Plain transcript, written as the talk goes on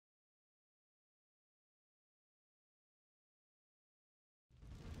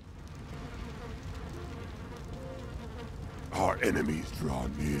Our enemies draw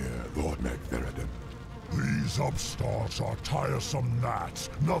near, Lord Magtheridon. These upstarts are tiresome gnats,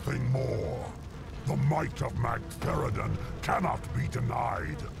 nothing more. The might of Magtheridon cannot be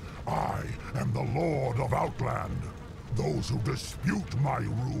denied. I am the Lord of Outland. Those who dispute my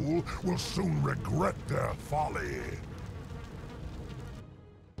rule will soon regret their folly.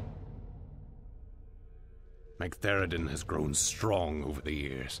 Magtheridon has grown strong over the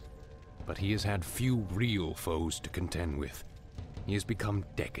years, but he has had few real foes to contend with. He has become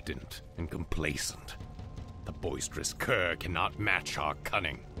decadent and complacent. The boisterous cur cannot match our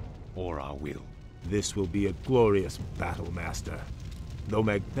cunning or our will. This will be a glorious battle, Master. Though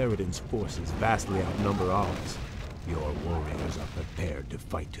Magtheridon's forces vastly outnumber ours, your warriors are prepared to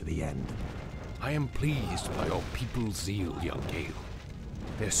fight to the end. I am pleased by your people's zeal, young Gale.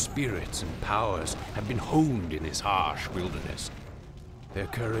 Their spirits and powers have been honed in this harsh wilderness. Their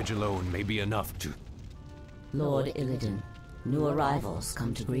courage alone may be enough to... Lord Illidan, new arrivals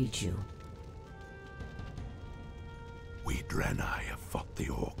come to greet you. We Draenei have fought the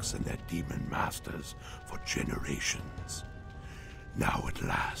orcs and their demon masters for generations. Now at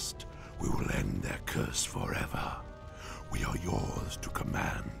last, we will end their curse forever. We are yours to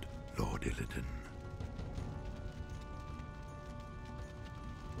command, Lord Illidan.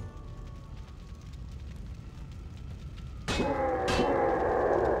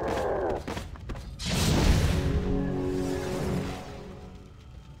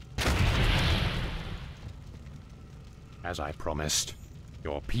 As I promised,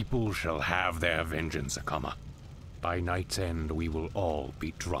 your people shall have their vengeance, Akama. By night's end, we will all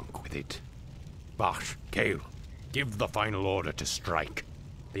be drunk with it. Bash, Gale, give the final order to strike.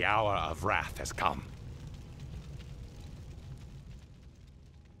 The hour of wrath has come.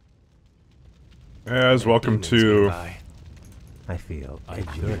 As welcome to I feel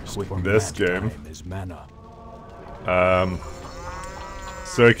this game.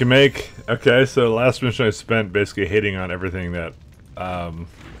 So you can make... Okay, so the last mission I spent basically hating on everything that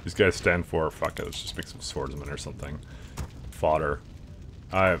these guys stand for. Fuck it, let's just make some swordsmen or something. Fodder.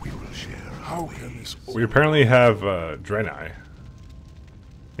 We apparently have Draenei.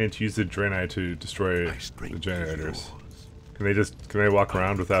 Can't use the Draenei to destroy the generators. Can they walk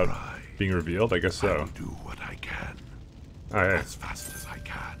around without being revealed? I guess so. I will do what I can. Alright. As fast as I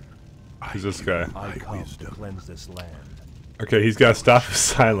can. Who's this guy? I come to cleanse this land. Okay, he's got Staff of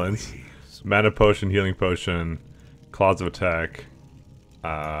Silence, Mana Potion, Healing Potion, Claws of Attack.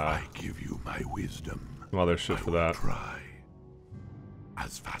 I give you my wisdom. Some other shit for that. Try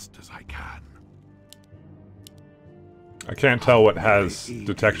as fast as I can. I can't tell what has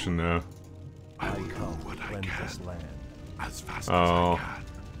detection though. I will do what I can. As fast as Oh.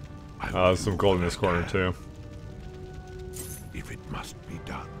 I can. There's some gold in this corner too. If it must be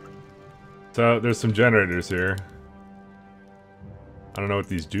done. So there's some generators here. I don't know what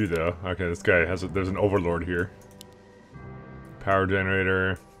these do though. Okay, this guy has there's an overlord here. Power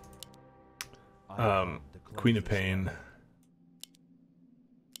generator. Queen of Pain.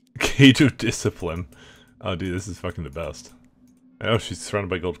 Cage of Discipline. Oh dude, this is fucking the best. Oh, she's surrounded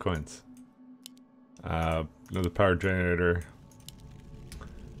by gold coins. Another power generator.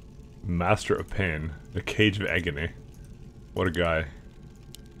 Master of Pain. The Cage of Agony. What a guy.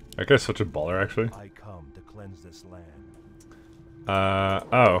 That guy's such a baller actually. I come to cleanse this land.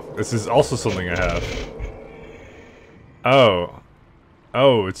 Oh, this is also something I have. Oh,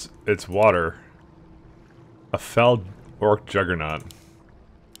 it's water. A felled orc juggernaut.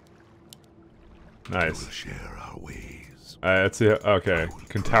 Nice. We'll share our ways. Let's see. Okay,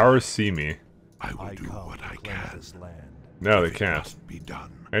 can towers see me? I will do what I can. No, they If it can't. must be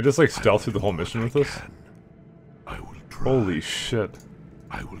done. Can I just like I stealth through will the whole do mission what with I this? can. I will try. Holy shit.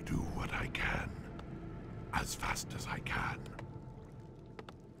 I will do what I can. As fast as I can.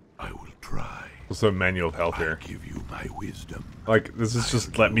 I will try. Also manual health here. I give you my wisdom. Like, this is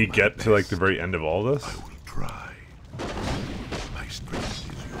just let me get to like the very end of all this. I will try. My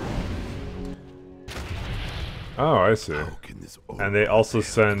strength is yours. Oh, I see. How can this all And they also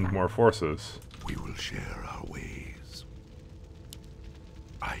fail? send more forces. We will share our ways.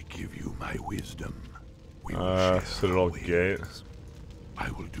 I give you my wisdom. We will share Citadel our ways. Gate. I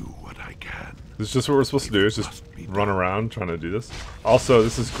will do what I can. This is just what we're supposed to do, is just run around trying to do this. Also,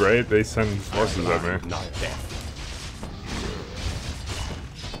 this is great, they send forces at me. Not death.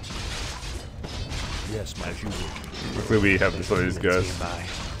 Yes, my you. Luckily we have some of these guys.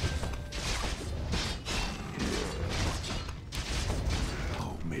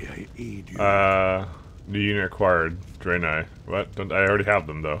 How may I aid you? New unit acquired. Draenei. What? Don't, I already have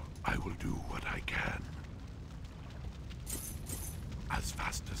them though. I will do what I can. As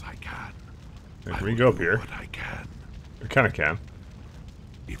fast as I can. Hey, can we go up here? What I can. We kind of can.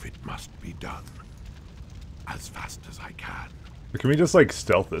 If it must be done, as fast as I can. But can we just like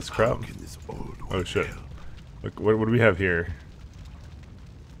stealth this crap? How can this old Oh one shit. help? Look, what do we have here?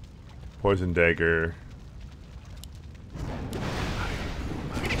 Poison dagger.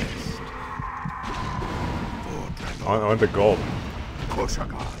 I want the gold.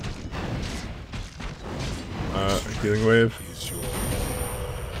 Koshagar. Healing wave.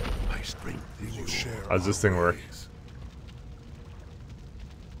 My strength is yours. How does this thing work?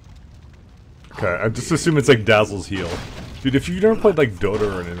 Okay, I just assume it's like Dazzle's heal. Dude, if you've never played like Dota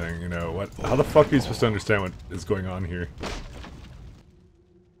or anything, you know, what? How the fuck are you supposed to understand what is going on here?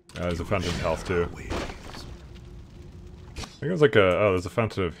 There's a fountain of health too. I think it was like a, oh, there's a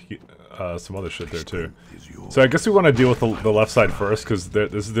fountain of some other shit there too. So I guess we want to deal with the left side first, because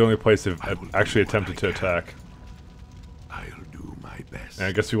this is the only place they've actually attempted to attack. I'll do my best. And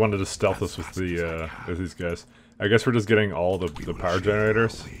I guess we wanted to stealth this with these guys. I guess we're just getting all the power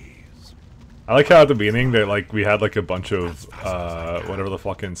generators. I like how at the beginning they we had like a bunch of whatever the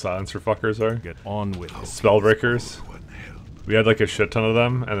fucking silencer fuckers are. Get on with it. Spellbreakers. We had like a shit ton of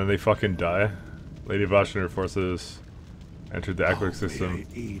them, and then they fucking die. Lady Vash and her forces entered the aqueduct system.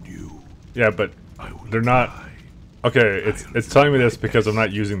 Yeah, but they're not. Okay, it's telling me this because I'm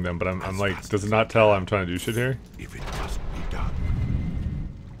not using them, but I'm like, does it not tell I'm trying to do shit here? If it must be done.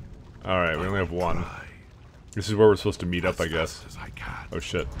 Alright, we only have one. This is where we're supposed to meet up, I guess. As I can. Oh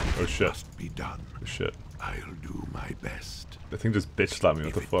shit. Oh shit. Must be done. Oh shit. I'll do my best. The thing just bitch slapped me.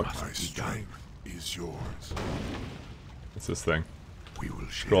 What the fuck? My strength is yours. What's this thing? We will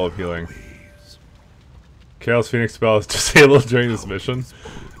share Scroll of healing. our ways. Chaos Phoenix spell is disabled during this mission.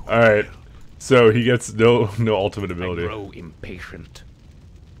 Alright. So he gets no ultimate I ability. grow impatient.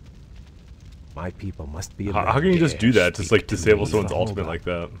 My people must be. How can you just do that? Just like disable someone's ultimate like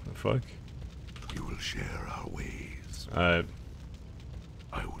that? The fuck? We will share our ways. Alright.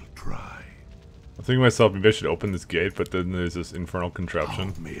 I will try. I'm thinking to myself, maybe I should open this gate, but then there's this infernal contraption.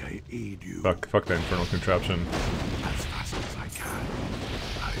 How may I aid you? Fuck that infernal contraption. As fast as I can.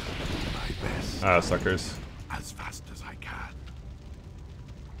 I'll do my best. Ah, suckers. As fast as I can.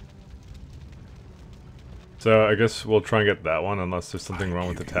 So I guess we'll try and get that one, unless there's something I wrong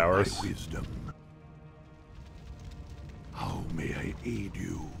with the give you my towers. wisdom. How may I aid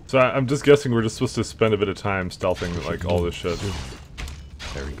you? So I'm just guessing we're just supposed to spend a bit of time stealthing like all this shit.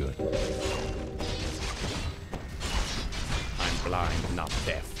 Very good. I'm blind, not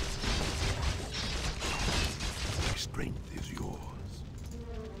deaf. My strength is yours.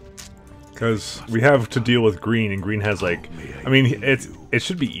 Because we have to deal with green, and green has like, I mean, it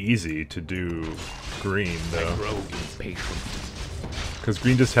should be easy to do green I though, grow impatient. because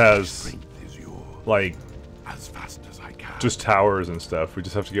green just has Strength is yours. like As fast as I can. just towers and stuff. We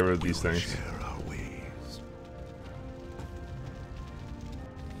just have to get rid of these We will things. share our ways.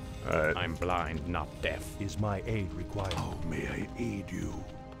 Alright. I'm blind, not deaf. Is my aid required? How may I aid you?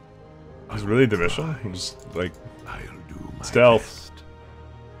 Is it really the mission? I'm just like, I'll do my Stealth. best.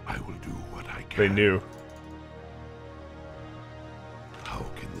 I will do what I can. they knew. How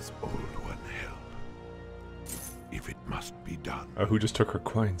can this old one help? If it must be done Oh, who just took her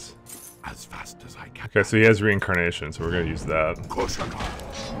coins? as fast as I can. Okay, so he has reincarnation, so we're gonna use that. Koshagar.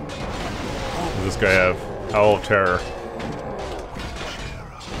 Does this guy have Howl of Terror?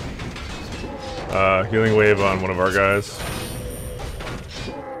 Share our ways. Healing wave on one of our guys.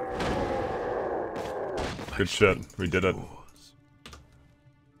 Good shit. We did it. Yours.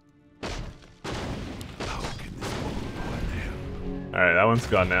 How can this old one help? Alright, that one's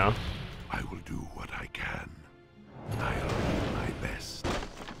gone now. I will do what I can. I'll do my best.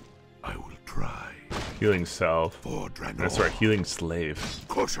 I will try. Healing Salve. For Draenor. That's right, Healing Slave.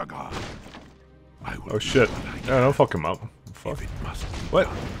 Koshagar. I will Oh do shit. what I No, can. don't fuck him up. Fuck. If it must be What?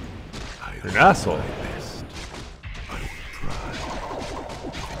 done, I'll You're an do asshole. my best. I will try.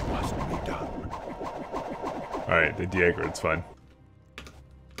 If it must be done. Alright, they de-aggroed, it's fine.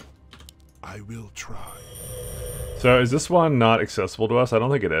 I will try. So is this one not accessible to us? I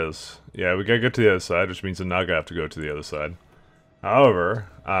don't think it is. Yeah, we gotta get to the other side, which means the Naga have to go to the other side. However,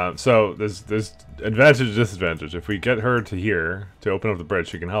 so there's advantage and disadvantage. If we get her to here, to open up the bridge,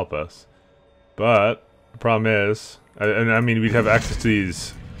 she can help us. But the problem is, and I mean we'd have access to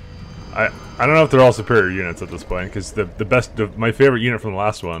these. I don't know if they're all superior units at this point, because my favorite unit from the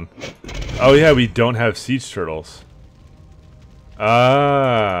last one. Oh yeah, we don't have siege turtles.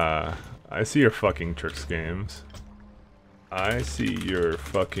 Ah, I see your fucking tricks, games. I see your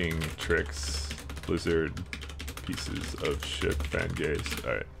fucking tricks, Blizzard pieces of shit fan gaze.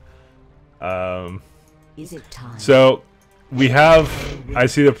 Alright. Is it time? So we have, I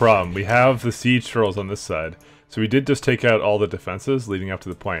see the problem. We have the siege turtles on this side. So we did just take out all the defenses leading up to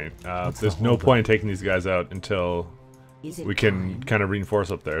the point. There's no point in taking these guys out until we can kind of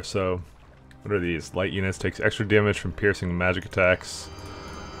reinforce up there. So, what are these? Light units takes extra damage from piercing and magic attacks.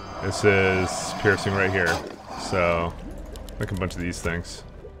 This is piercing right here. So, like a bunch of these things.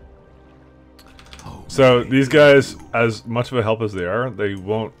 So, these guys, as much of a help as they are, they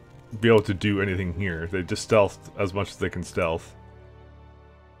won't be able to do anything here. They just stealth as much as they can stealth.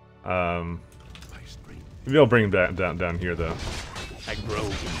 Maybe I'll bring them down here, though. I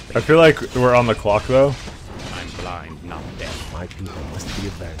feel like we're on the clock, though. I'm blind, not deaf. My people must be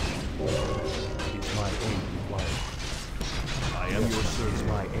avenged. Is my aid required? I am your service.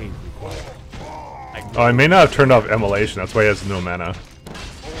 My aid required. Oh, I may not have turned off Immolation. That's why he has no mana.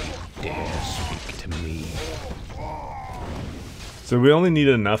 Dare speak to me. So we only need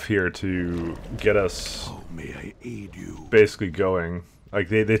enough here to get us May I aid you? basically going. Like,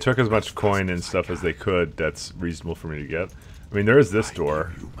 they took as much coin and stuff as they could that's reasonable for me to get. I mean, there is this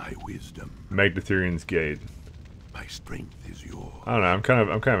door. You my wisdom. Magdatherian's Gate. My strength is yours. I don't know,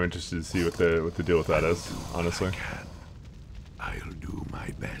 I'm kind of interested to see what the deal with that is, honestly. I'll do my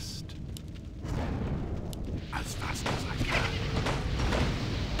best. As fast as I can.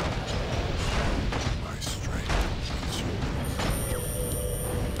 My strength is yours.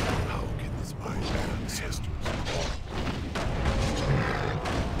 How can this my ancestors?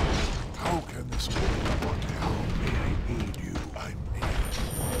 How can this be? How may I aid you? I'm here.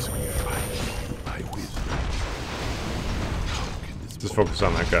 Once again, I give you my wisdom. How can this Just focus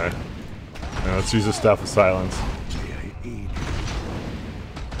on that guy. Now let's use the Staff of Silence. may I aid you?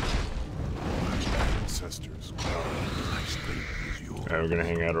 My ancestors. My strength is yours. Alright, we're gonna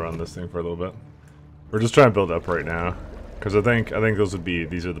hang out around this thing for a little bit. We're just trying to build up right now. Because I think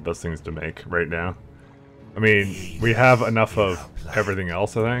these are the best things to make right now. I mean, we have enough of everything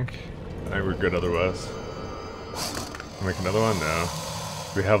else, I think. I think we're good otherwise. Make another one? No.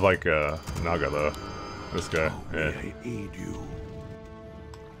 We have like Naga though. This guy. May Yeah. I aid you?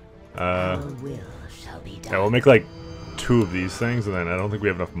 Our will shall be done. Yeah, we'll make like 2 of these things, and then I don't think we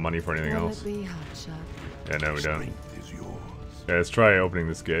have enough money for anything else. Be hotshot. Yeah, no, we don't. Strength is yours. Yeah, let's try opening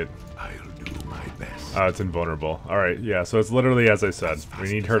this gate. I'll do my best. Oh, it's invulnerable. Alright, yeah, so it's literally as I said.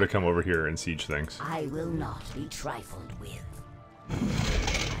 We need her to come over here and siege things. I will not be trifled with.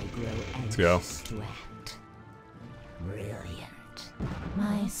 I grow Let's go. anxious to act. Brilliant.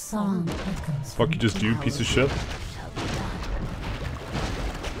 My song echoes. Fuck you just do, piece of shit. Shall be done.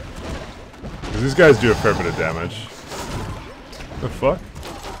 Because these guys do a fair bit of damage. The fuck?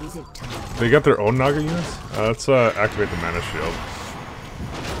 Is it time? They got their own Naga units? Let's activate the mana shield.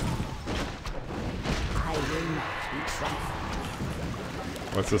 I will not be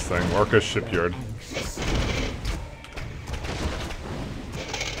trifled What's this thing? Orca Shipyard.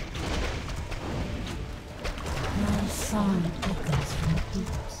 My song echoes from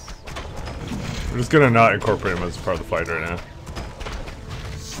deeps. We're just gonna not incorporate him as part of the fight right now.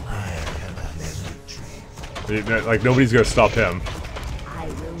 Like, nobody's gonna stop him. I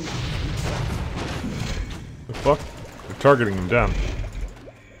will not be trifled. The fuck? They're targeting him down.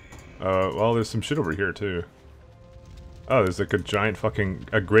 Well, there's some shit over here, too. Oh, there's like a giant fucking...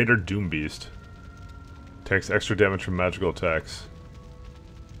 A greater Doom Beast. Takes extra damage from magical attacks.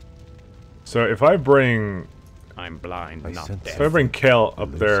 So if I bring... I'm blind, I not sense deaf. If I bring Kale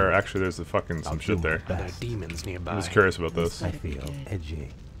up there, actually there's a fucking some shit there. There are demons nearby. I'm just curious about this. I feel edgy.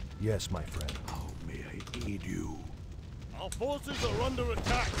 Yes, my friend. How may I aid you? Our forces are under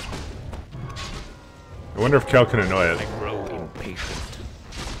attack. I wonder if Kale can annoy I it. grow impatient.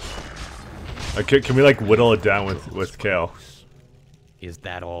 Like, can we like whittle it down with Kale? Is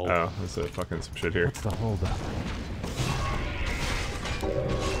that all? Oh, there's a fucking some shit here. What's the holdup?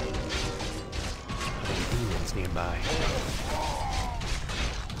 Demons nearby.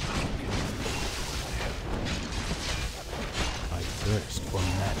 I thirst for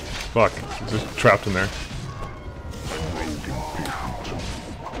magic. Fuck, he's just trapped in there.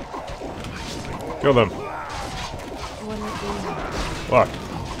 Kill them. Fuck.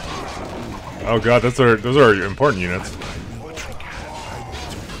 Oh god, those are important units.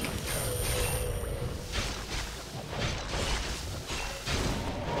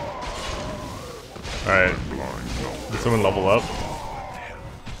 Alright. Did someone level up?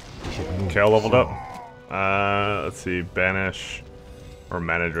 Kale leveled up? Let's see, banish or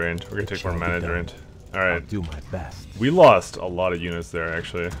mana drained. We're gonna take more mana drained. I'll Alright. do my best. We lost a lot of units there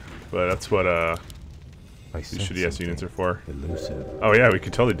actually. But that's what I these sense shitty ass units are for. elusive. Oh yeah, we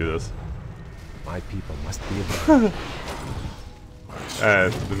could totally do this. My people must be avenged.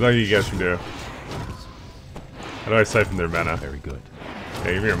 There's nothing you guys can do. How do I siphon their mana? Very good.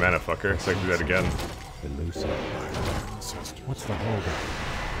 Hey, give me your mana, fucker, so I can do that again. Elusive. What's the holdup?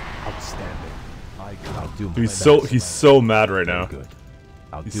 Outstanding. I'll do my He's so mad right now. Good.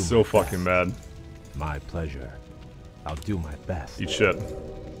 He's so fucking mad. My pleasure. I'll do my best. Eat shit.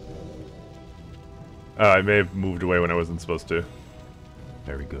 I may have moved away when I wasn't supposed to.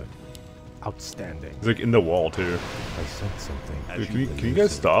 Very good. Outstanding. He's like in the wall too. I said something. Dude, can you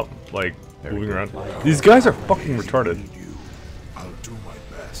guys stop like moving good. around? These guys are fucking retarded. I'll do my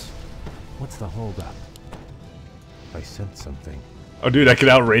best. What's the holdup? I sent something. Oh, dude, I can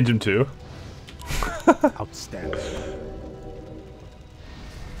outrange him too. Outstanding.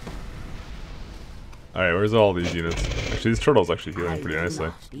 Alright, where's all these units? Actually, this turtle's actually healing pretty nicely.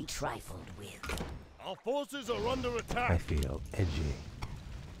 Be trifled with. Our forces are under I attack. feel edgy.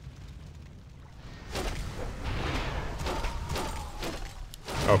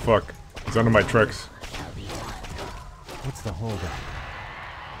 Oh fuck. He's under my tricks. Shall be done. What's the holdup?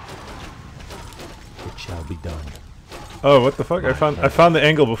 It shall be done. Oh, what the fuck? I found the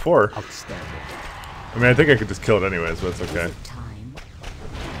angle before. Outstanding. I mean, I think I could just kill it anyways, but it's okay. Is it time?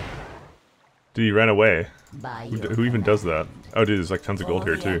 Dude, he ran away. By Who even does that? Oh, dude, there's like tons of gold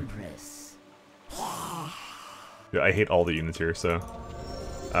here too. Yeah, I hate all the units here, so...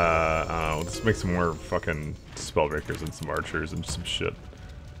 I don't know, let's make some more fucking spellbreakers and some archers and some shit.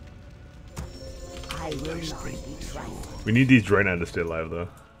 I will not be trifled. We need these Draenei to stay alive, though.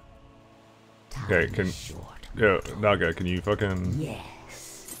 Okay, Time can... is short. Yo, Naga, can you fucking...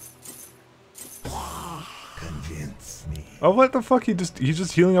 Yes. Convince me. Oh, what the fuck? He's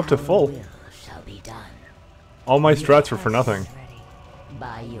just healing up to Our full. will shall be done. All my strats were for nothing.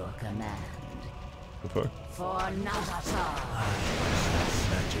 By your command. The fuck? For Nagatar.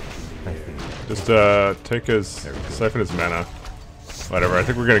 Just, take his... siphon his mana. Whatever, I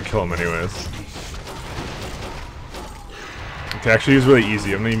think we're gonna kill him anyways. Okay, actually, he was really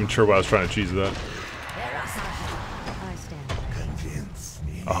easy. I'm not even sure why I was trying to cheese that. I stand. Convince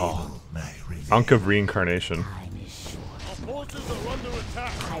me. Oh. My revenge. Ankh of Reincarnation. Time is short. Our forces are under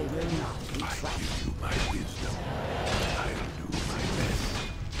attack. I will not be trifled. You my wisdom. I'll do my best.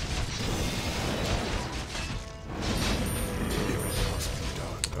 If it must be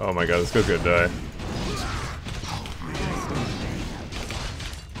done. Oh my god, this guy's gonna die.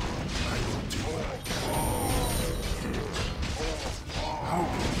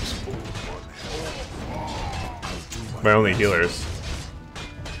 My only healers.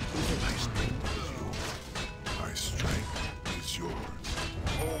 My strength is yours.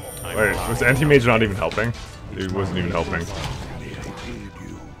 Wait, was Anti-Mage not even helping? He wasn't even helping.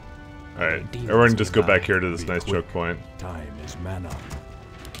 Alright, everyone just go back here to this nice choke point. Time is mana.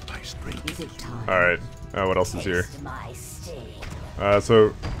 My strength. Is it time? Alright, what else is here? Taste my sting.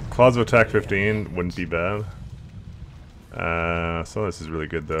 So, Claws of Attack 15 wouldn't be bad. Some of this is really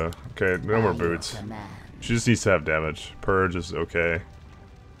good though. Okay, no more By your boots. command. She just needs to have damage. Purge is okay.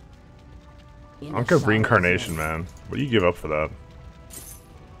 In Ankh the of Reincarnation, shadows man. What do you give up for that?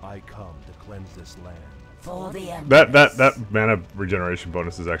 I come to cleanse this land. For the Empress. That mana regeneration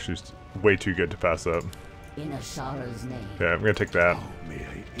bonus is actually way too good to pass up. In Ashara's name. Okay, I'm gonna take that. May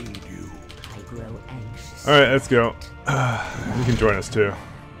I aid you? I grow anxious. Alright, let's go. You can join us too.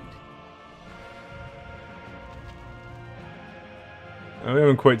 We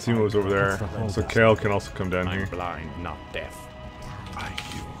haven't quite seen what was over there. So Kale can also come down here. I'm blind, not deaf. I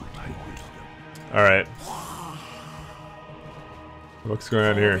give you my wisdom. Alright. What's going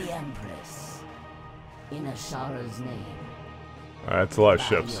on For here? the Empress. In Ashara's name. Alright, it's a lot of By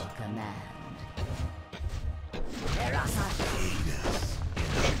ships. your command.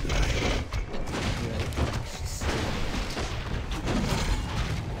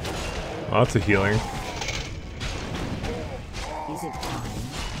 Lots of healing. Is it time?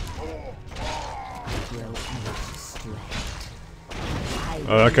 I grow anxious to act.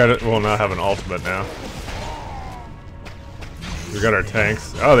 Oh, that guy will not have an ultimate now. We got our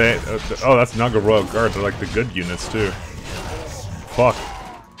tanks. Oh, that's Naga Royal Guard. They're like the good units too. Fuck.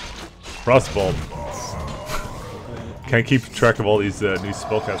 Frostbolt. Can't keep track of all these new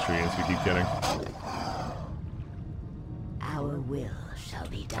spellcaster units we keep getting. Our will shall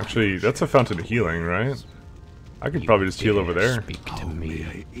be done. Actually, that's a fountain of healing, right? I could probably just heal over there. Speak to me.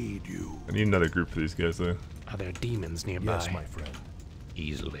 I aid you. I need another group for these guys though. Are there demons nearby? Yes, my friend.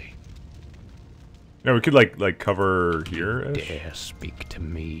 Easily. Yeah, we could like cover here. Dare speak to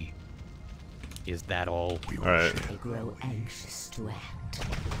me. Is that all? Alright. I grow anxious to act.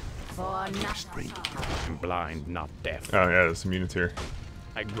 For nothing. I'm blind, not deaf. Oh yeah, there's some units here.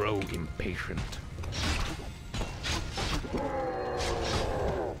 I grow impatient.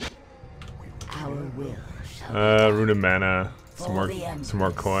 Our will shall Rune of Mana. Some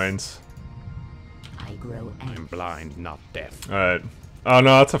more coins. I grow I'm anxious. blind, not deaf. Alright. Oh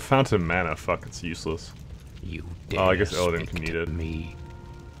no, that's a fountain mana. Fuck, it's useless. You Oh, I guess dare Illidan can speak need to it. Me.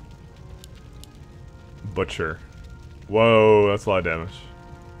 Butcher. Whoa, that's a lot of damage.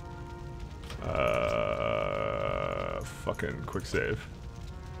 Fucking quick save.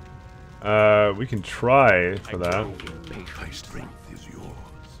 We can try for that. My strength is yours.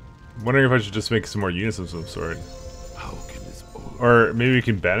 I'm wondering if I should just make some more units of some sort. How can this old Or maybe we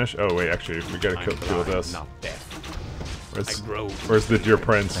can banish. Oh wait, actually, we gotta I'm deal with blind, this. not deaf. Where's, I grow where's the dear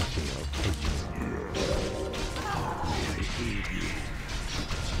prince? I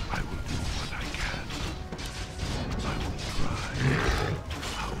will do what I can. I will try.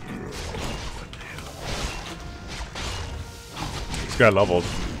 How can this old help? This guy leveled.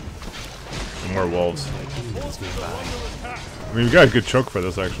 And more wolves. Forces are under attack. I mean, we got a good choke for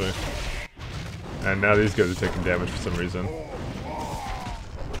this actually. And now these guys are taking damage for some reason.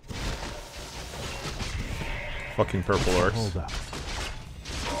 Fucking purple orcs. Hold up.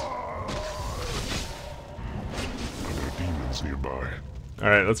 Are there demons nearby?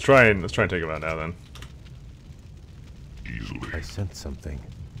 Alright, let's try and take him out now then. Easily. I sense something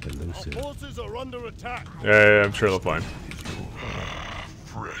Our elusive. forces are under attack. Yeah, I'm sure they'll find.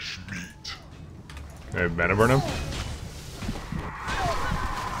 Fresh meat. Hey, mana burn him?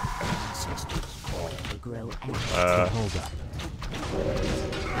 They grow anxious. Hold up.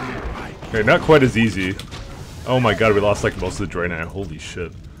 Okay, not quite as easy. Oh my god, we lost like most of the Draenei. Holy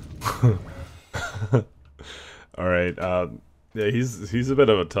shit. Alright, yeah, he's a bit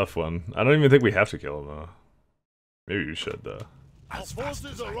of a tough one. I don't even think we have to kill him though. Maybe we should though. Our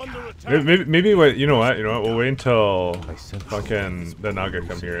forces are under attack. Maybe wait, you know what, we'll wait until I sense fucking the Naga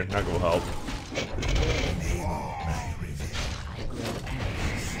come here. Naga will help. I grow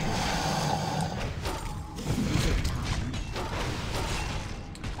anxious.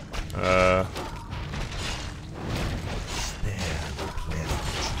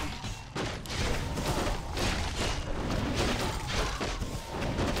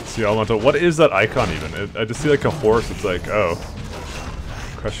 See Elemental. What is that icon even? I just see like a horse. It's like, oh,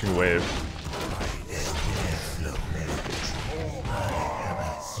 crushing wave.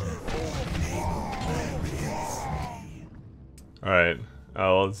 All right.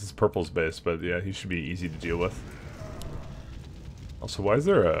 Well, this is Purple's base, but yeah, he should be easy to deal with. Also, why is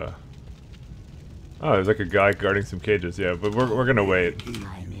there a? Oh, there's like a guy guarding some cages. Yeah, but we're gonna wait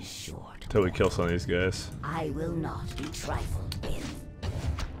Time is short. till we kill some of these guys. I will not be trifled with.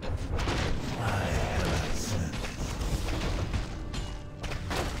 Time is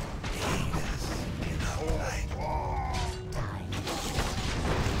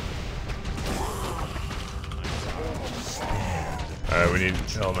All right, we need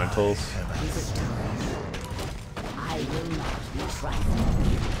elementals. Is it time? I will not be trifled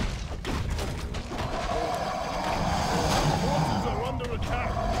with. Forces are under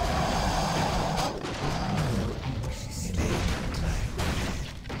attack.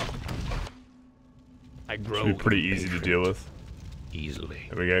 I grow Should be pretty easy to deal with. easily.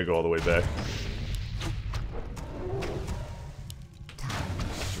 And we gotta go all the way back. Time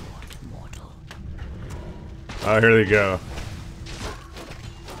is short, mortal. Oh, here they go.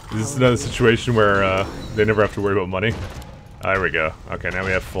 This is another situation where they never have to worry about money. Ah, here we go. Okay, now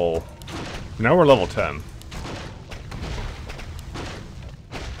we have full. Now we're level 10.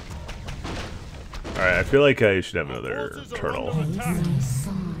 Alright, I feel like I should have another Forces are turtle. under attack.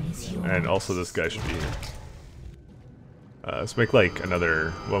 And also this guy should be... let's make like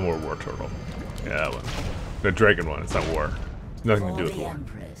one more war turtle. Yeah, that one. The dragon one, it's not war. It's nothing to For do with the war.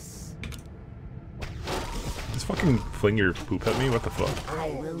 Empress, Just fucking fling your poop at me? What the fuck? I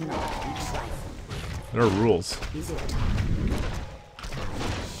will not be trifled. There are rules. Is it time? Time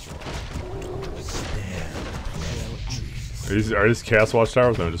is short, mortal. Grow anxious. Are these Chaos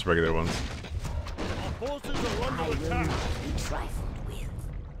Watchtowers? No, just regular ones. Our forces are I under will attack. not be trifled with.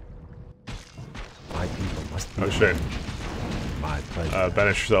 My people must be Oh shit. avenged. My pleasure.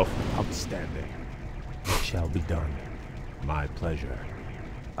 Banish yourself. Outstanding. It shall be done. My pleasure.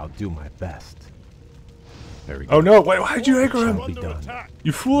 I'll do my best. Very good. Oh no, wait, why'd you aggro Forces him? are under done. attack.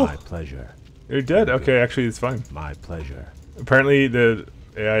 You fool! My pleasure. You're dead? Okay, actually it's fine. My pleasure. Apparently the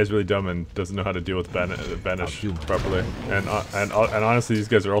AI is really dumb and doesn't know how to deal with banish properly. And honestly, these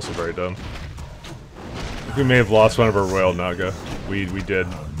guys are also very dumb. I think we may have lost one of our Royal Naga. We did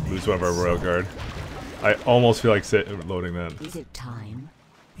lose one of our Royal Guard. I almost feel like loading that. Is it time?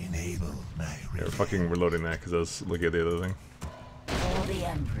 Yeah, we're fucking reloading that because I was looking at the other thing. For the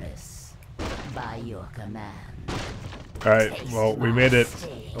Empress, by your command. Alright, well, we made it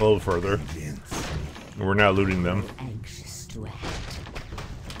a little further. And we're now looting them. Anxious to act.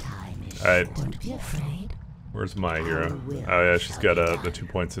 Time is Alright. Don't be afraid. Where's my hero? Oh yeah, she's got the 2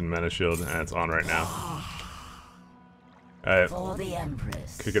 points in mana shield, and it's on right now. Alright. For the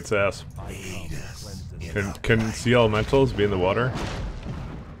Empress. Kick its ass. Can sea elementals be in the water?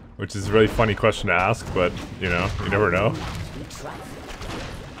 Which is a really funny question to ask, but, you know, you never know.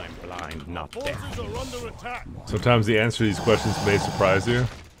 I'm blind, not deaf. Forces are under attack. Sometimes the answer to these questions may surprise you.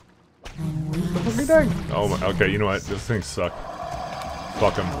 Oh my, okay, you know what? This thing suck.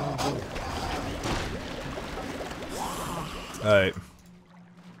 Fuck him. Alright.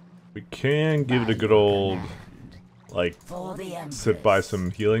 We can give it a good old, like, For the Empress. sit by some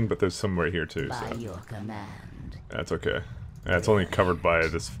healing, but there's some right here too, By so your command. that's okay. Yeah, it's only covered by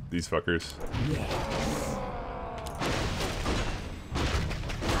these fuckers.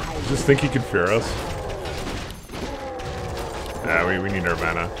 Just think he could fear us. Yeah, we need our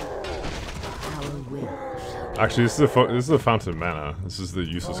mana. Our will shall Actually, this is a fountain of mana. This is the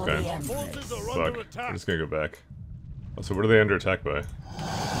useless For the kind. Empress. Forces are Fuck. under We're attack. just gonna go back. Oh, so what are they under attack by?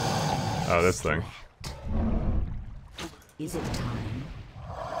 Oh, this thing. Is it time?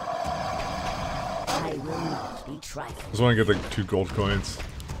 I will not be trifled. Just want to get the 2 gold coins.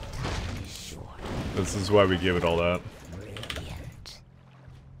 Time is short. This is why we gave it all that. Brilliant.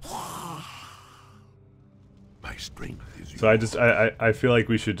 My strength is So I feel like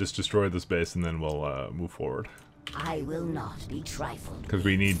we should just destroy this base and then we'll move forward. I will not be trifled. Because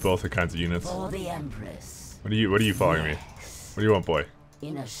we need both the kinds of units. For the Empress. What are you following me? What do you want, boy?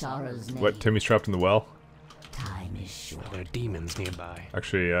 In Ashara's name. What, Timmy's trapped in the well? Time is short. There are demons nearby.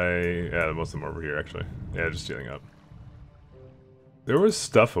 Actually, yeah, most of them are over here, actually. Yeah, just healing up. There was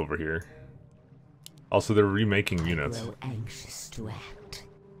stuff over here. Also, they're remaking units. Grow anxious to act.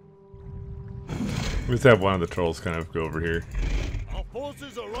 We have to have one of the trolls kind of go over here. Our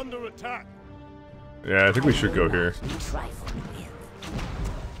forces are under attack. Yeah, I think we should go here. Be trifled with.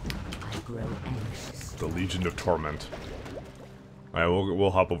 I grow anxious. The Legion of Torment. Alright, we'll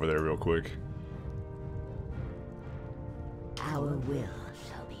hop over there real quick. Our will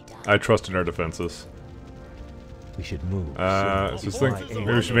shall be done. I trust in our defenses. We should move. So this thing,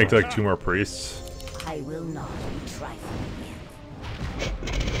 maybe we should make like 2 more priests. I will not be trifled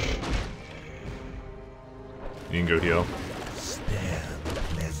with. You can go heal.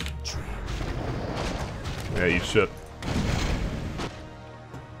 Yeah, eat shit.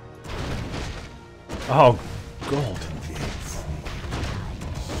 Oh, gold.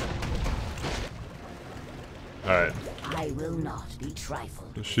 Alright, I will not be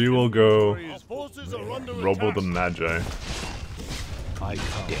trifled. she will go Our forces are under Robo attack. the Magi. I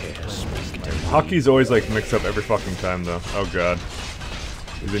dare speak to Hockey's always like mixed up every fucking time though. Oh god.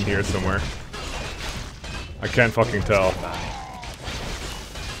 He's in here somewhere. I can't fucking tell.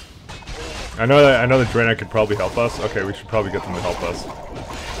 I know that Draenei could probably help us. Okay, we should probably get them to help us.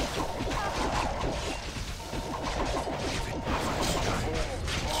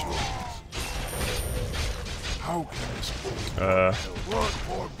 How can this blood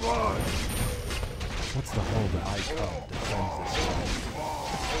for blood? What's the holdup? I come to cleanse this.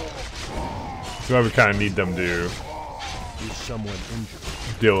 That's why we kind of need them to Is someone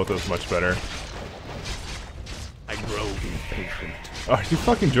injured? deal with us much better. I grow impatient. Oh, are you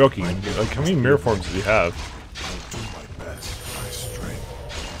fucking joking? Like, how many mirror forms do you have? I'll do my best. My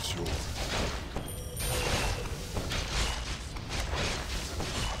strength is yours.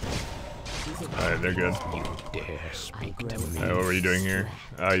 Alright, they're good. You dare speak to me. Alright, what were you doing here?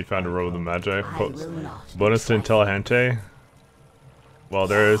 You found a row of the Magi. I will not. Bonus to Intelligente. Well,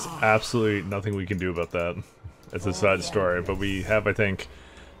 there is absolutely nothing we can do about that. It's a side story, but we have, I think,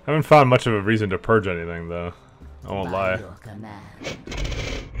 haven't found much of a reason to purge anything, though. I won't By lie. your command.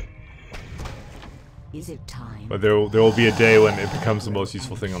 Is it time? But there will be a day when it becomes the most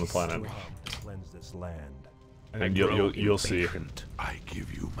useful thing on the planet, Cleanse this land. and you'll see. Impatient. I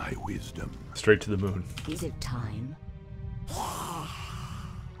give you my wisdom. Straight to the moon. Is it time?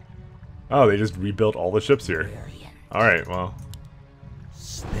 Oh, they just rebuilt all the ships here. Brilliant. All right, well,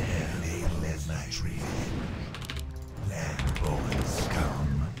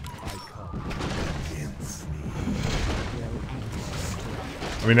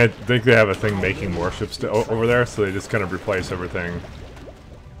 I mean, I think they have a thing making more ships over there, so they just kind of replace everything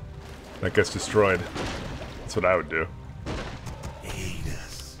that gets destroyed. That's what I would do. Our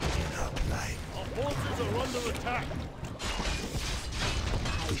forces are under attack.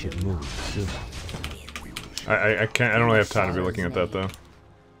 We should move soon. I can't. I don't really have time to be looking at that though.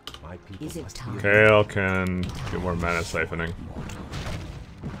 My people Is it must time? Kale can get more mana siphoning.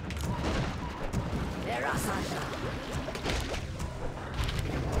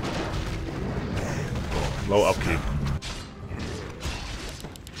 Low upkeep.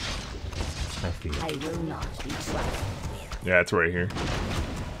 field. I will not be trifled with. Yeah, it's right here.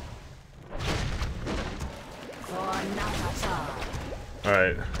 For Nakatar,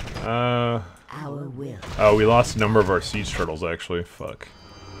 Alright. our will. Oh, we lost a number of our siege turtles, actually. Fuck.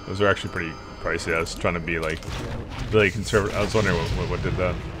 Those are actually pretty pricey. I was trying to be, like, really conservative. I was wondering what did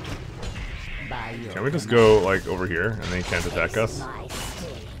that. By your Can we just go, like, over here, and they can't attack us? my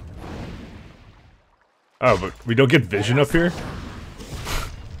sting. Oh, but we don't get vision up here?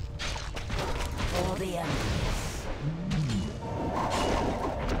 For the Empress.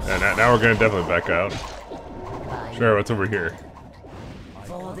 And now we're gonna definitely back out. By Sure, what's over here?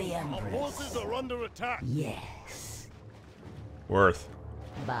 For the Our Empress. forces are under attack. Yes. Worth.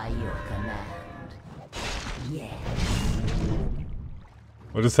 By your command. Yes.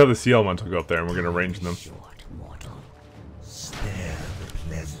 We'll just have the sea elemental go up there, and we're gonna range them. Short mortal. Spare the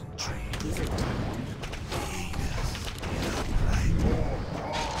pleasantry. Is it time?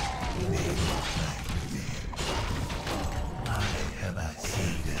 Have I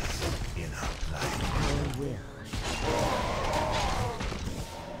seen us in our plight? Our will.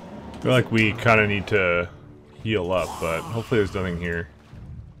 I feel like we kind of need to heal up, but hopefully there's nothing here.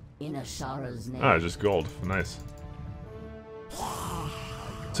 In Ashara's name. Ah, just gold. Nice.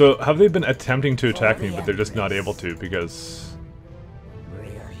 So, have they been attempting to attack me, but they're just not able to because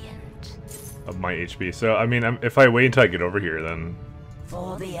Brilliant. of my HP? So, I mean, if I wait until I get over here, then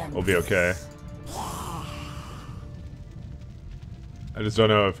For the Empress. we'll be okay. I just don't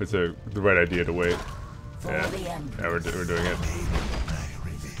know if it's the right idea to wait. For Yeah, the yeah, Empress. we're doing it.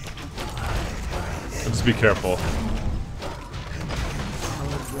 Just be careful. Our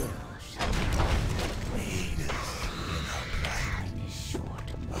will shall be done. Time is short,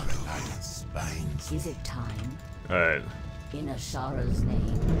 mortal. Is it time? Alright. In Ashara's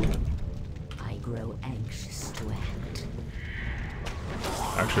name, I grow anxious to act.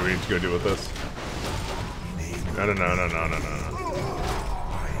 Actually, we need to go deal with this. No.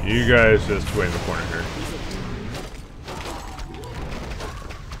 You guys just wait in the corner here.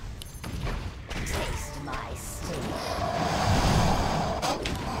 Taste my sting.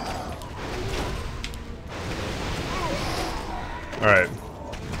 Alright.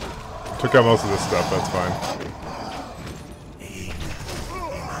 Took out most of this stuff, that's fine.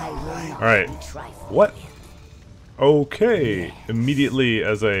 I will not Alright. be trifled What? with. Okay. Immediately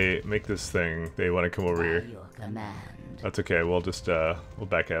as I make this thing, they want to come over By here. your command. That's okay, we'll just, we'll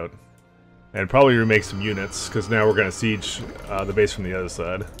back out. And probably remake some units, because now we're gonna siege the base from the other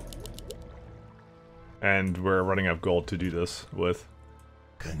side. And we're running out of gold to do this with.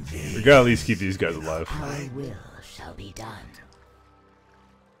 We gotta at least keep these guys alive. Our will shall be done.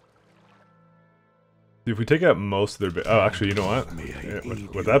 If we take out most of their oh, actually, you know what? Yeah,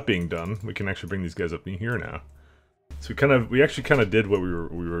 with that being done, we can actually bring these guys up in here now. So we actually kind of did what we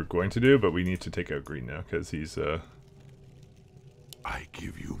were going to do, but we need to take out Green now because he's I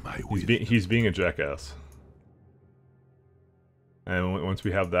give you my wisdom. he's being a jackass. And once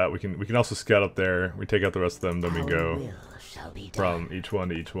we have that, we can also scout up there. We take out the rest of them, then we Our go will shall be done. from each one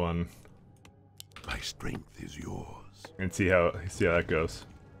to each one My strength is yours. and see how that goes.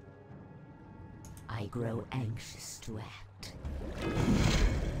 I grow anxious to act.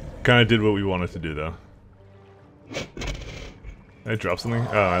 Kind of did what we wanted to do though. Did I drop something?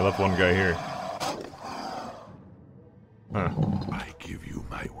 Oh, I left one guy here. Huh. I give you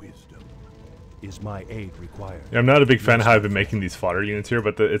my wisdom. Is my aid required? Yeah, I'm not a big fan of how I've been making these fodder units here,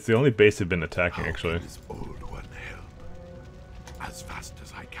 but it's the only base they've been attacking, How actually. can this old one help? As fast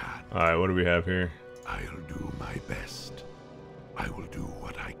as I can. Alright, what do we have here? I'll do my best. I will do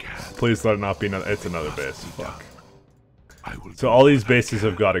what I can. Please let it not be another... It's another base. Fuck. I will So do all these what I bases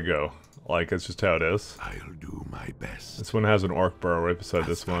have can. got to go. Like, that's just how it is. I'll do my best. This one has an orc burrow right beside As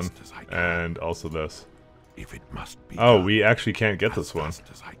this one. fast as I can. And also this. If it must be Oh, done, we actually can't get as this one. fast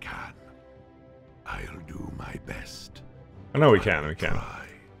as I can. I'll do my best. Oh, no, we I can, will we can. try.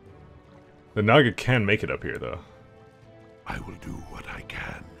 The Naga can make it up here, though. I will do what I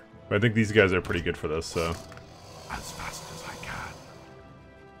can. But I think these guys are pretty good for this, so... As fast as I can.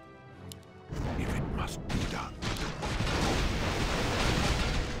 If it must be done.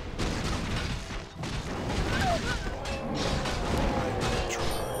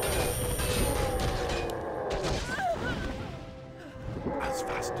 As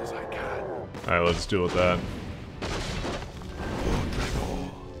fast as I can. Alright, let's deal with that.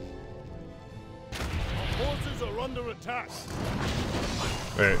 Forces are under attack.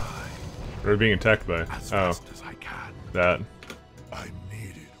 Wait. We're being attacked by... As Oh, fast as I can. that. I'm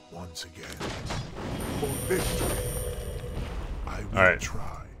needed once again. For victory. I will Alright.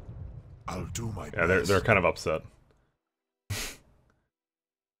 try. I'll do my Yeah, best. they're kind of upset.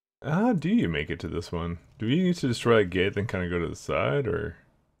 How do you make it to this one? Do we need to destroy a gate then kind of go to the side, or?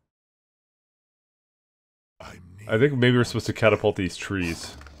 I think maybe we're supposed to catapult these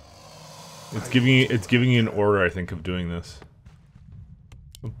trees. It's giving you an order, I think, of doing this.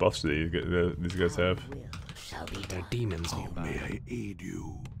 What buffs do these guys have? There are demons How nearby. may I aid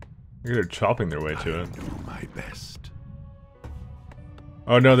you? They're chopping their way to I'll it. do my best.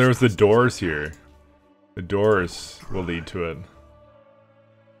 Oh no, there was the doors here. The doors will lead to it.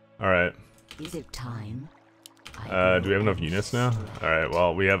 Alright. Is it time? Do we have enough units now? Alright,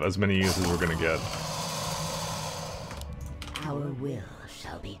 well, we have as many units as we're gonna get. Our will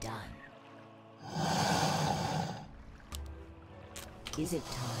shall be done. Is it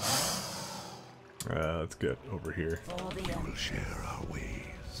time? Let's get over here. For the We'll share our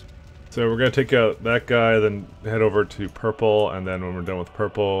ways. So we're gonna take out that guy, then head over to purple, and then when we're done with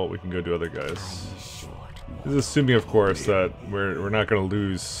purple, we can go do other guys. This is assuming, of course, that we're not gonna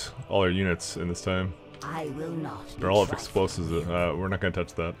lose all our units in this time. I will not. They're all of explosives. We're not gonna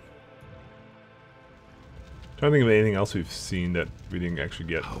touch that. Trying to think of anything else we've seen that we didn't actually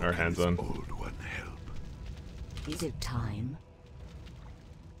get our hands on. Old one help. Is it time?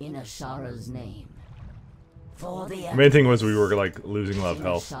 In Ashara's name. For the The main thing was we were like losing a lot of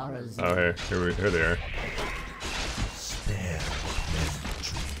health. Ashara's Oh, here they are.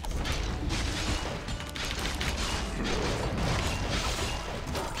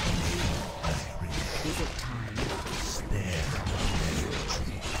 Is it time?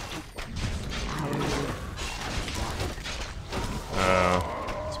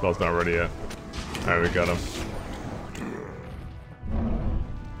 Spell's not ready yet. Alright, we got him.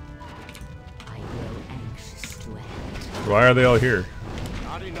 I grow anxious to act. Why are they all here?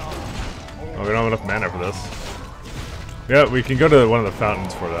 Not enough. Oh, we don't have enough mana for this. Yeah, we can go to one of the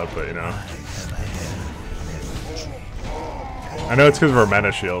fountains for that, but you know. I know it's because of her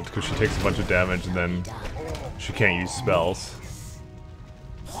mana shield, because she takes a bunch of damage and then she can't use spells.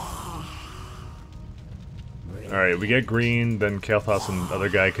 Alright, we get green, then Kael'thas and the other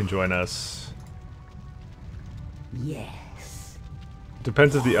guy can join us. Yes,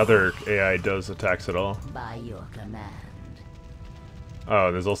 Depends if the other AI does attacks at all. by your command. Oh,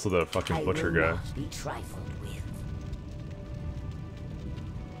 there's also the fucking I butcher will guy. not be trifled with.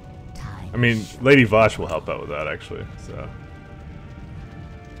 Time. I mean, Lady Vosh will help out with that, actually, so...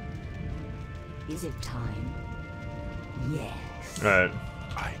 Is it time? Yes. Alright.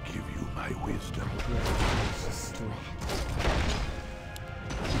 I give you my wisdom. I grow anxious to act.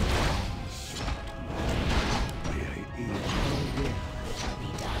 May I aid you? Your will shall be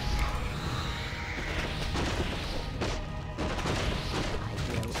done. I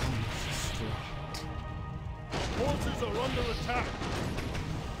grow anxious to act. Forces are under attack.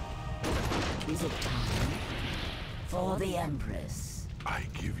 Is it time? For the Empress. I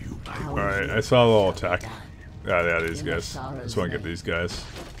give you my Alright, I saw a little attack. Yeah, these guys. Just want to get these guys.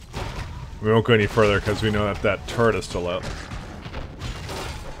 We won't go any further because we know that that turret is still up.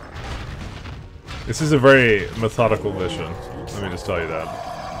 This is a very methodical mission. Let me just tell you that.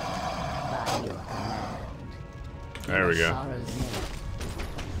 By your command. There we go. Ashara's name.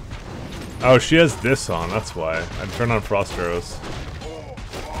 Oh, she has this on, that's why. I turned on Frost Arrows.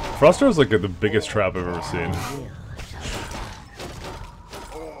 Frost Arrows is like the biggest trap I've ever seen. Will shall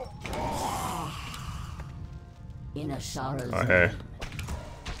be done. In Ashara's Oh, hey. name.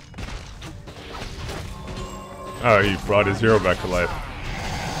 Oh, he brought his hero back to life.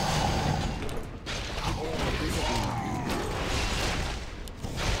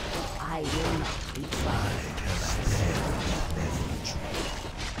 I will not be trifled.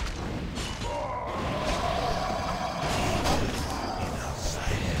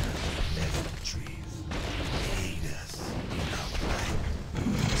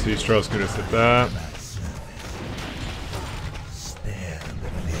 Sea Straw's gonna hit that.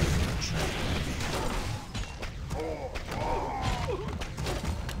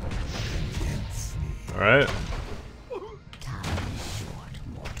 Alright. Time is short,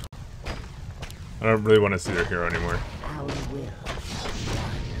 mortal. I don't really want to see their hero anymore. Our will.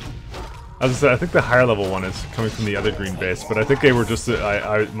 As I said, I think the higher level one is coming from the other green base, but I think they were just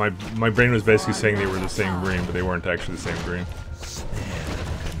my brain was basically saying they were the same green, but they weren't actually the same green.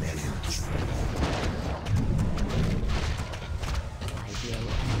 I grow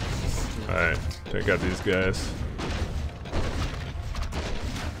anxious to Alright, take out these guys.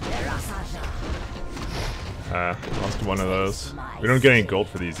 Lost one of those. We don't get any gold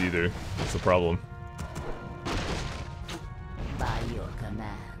for these either. That's the problem. by your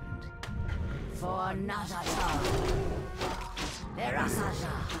command. For Najata.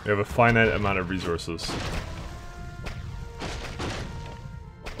 We have a finite amount of resources.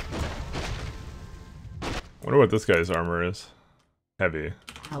 Wonder what this guy's armor is. Heavy.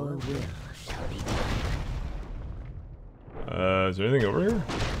 Our will shall be done. Is there anything over here?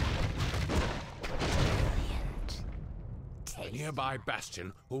 The nearby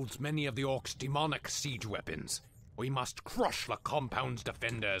bastion holds many of the Orcs' demonic siege weapons. We must crush the compound's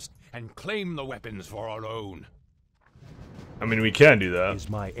defenders and claim the weapons for our own. I mean, we can do that. Is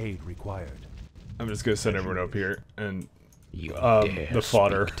my aid required? I'm just gonna send everyone up here and You the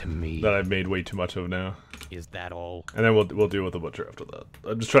fodder to me. that I've made way too much of now. Is that all? And then we'll deal with the butcher after that.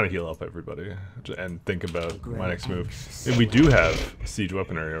 I'm just trying to heal up everybody and think about my next move. And we do have siege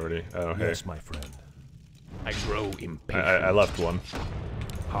weaponry already. Oh, hey. Yes, my friend. I grow impatient. I left one.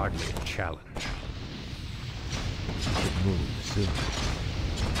 Hardly a challenge. Move soon.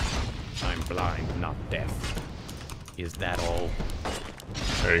 I'm blind, not deaf. Is that all?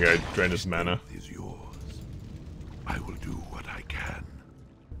 There you go. Drain his mana. Is yours. I will do what I can.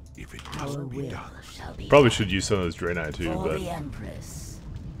 If it Our must be will done. shall be Probably done. should use some of those Draenei too, For but the Empress.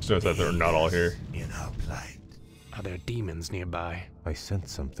 just notice that they're not all here. In her plight. Are there demons nearby? I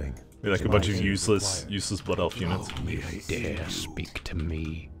sense something. They're like a bunch of useless blood elf units. You dare speak to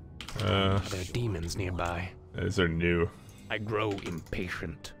me? Are there demons nearby? These are new. I grow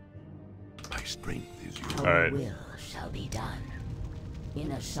impatient. My strength is yours. Our Alright. will shall be done. In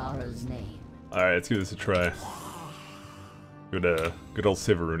Ashara's name. Alright, let's give this a try. Good old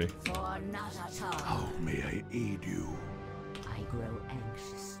Sivaruni. For Natata. How may I aid you? I grow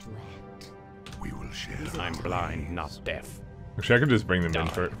anxious to act. We will share. I'm blind, not deaf. Actually, I could just bring them in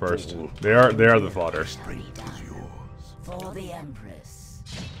first. fool. They are the fodder. Strength is yours. For the Empress.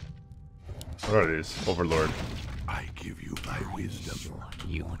 What are these? Overlord. I give you my wisdom.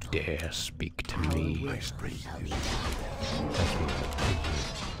 You dare speak to me? My strength Shall is be done.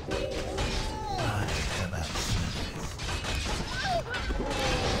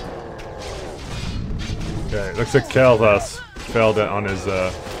 Okay, looks like Kalthas failed on his,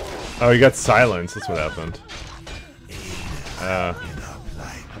 oh, he got silenced, that's what happened. Are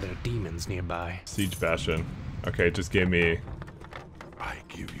there demons nearby? Siege Bastion. Okay, it just gave me, I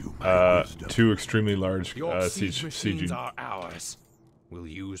give you my wisdom. 2 extremely large, Your siege siege machines are ours. We'll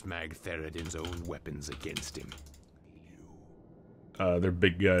use Magtheridin's own weapons against him. they're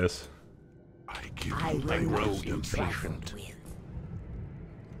big guys. I give I you will my grow not be wisdom. impatient. trifled with.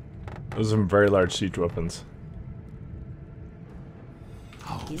 Those are some very large siege weapons.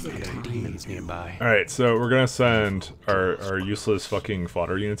 Is it Are there time? demons nearby? Alright, so we're gonna send our useless fucking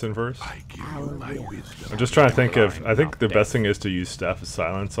fodder units in first. I give you my wisdom. I'm just trying to think of, I think the best thing is to use Staff of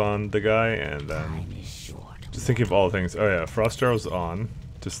Silence on the guy, and then Time is short. just thinking of all the things. Oh yeah, Frost Arrow's on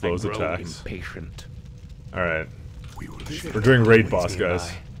to slow his I grow attacks. impatient. Alright, We will share. we're doing raid boss, guys.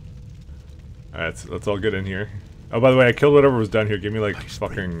 Nearby. Alright, so let's all get in here. Oh, by the way, I killed whatever was down here. Give me like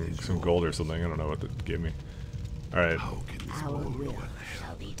fucking some gold or something. I don't know what it gave me. Alright, How can this Our old will one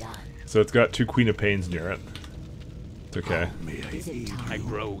shall be done. so it's got 2 Queen of Pains near it. It's okay. may I Is it aid I time?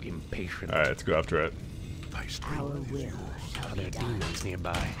 grow impatient. Alright, let's go after it. my Our strength is will yours. shall Are be there done. demons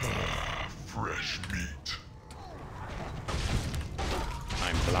nearby? Fresh meat.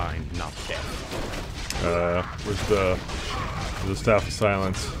 I'm blind, not deaf. Where's the Staff of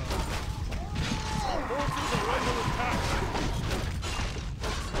Silence?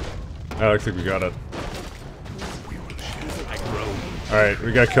 Oh, looks like we got it. I grow Alright,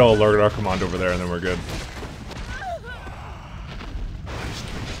 we gotta kill a Lord Archimond over there and then we're good.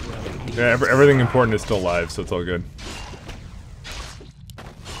 Yeah, everything important is still alive, so it's all good.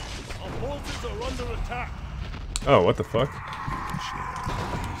 Our forces are under attack. Oh, what the fuck?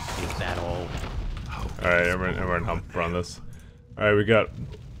 Is that all? Alright, everyone hump around this. Alright, we got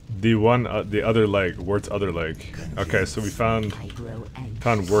the other leg, Wirt's other leg. Okay, so we found I grow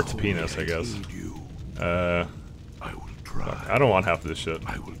anxious. Wirt's penis, I guess. Aid you. Uh, I will try. I don't want half of this shit.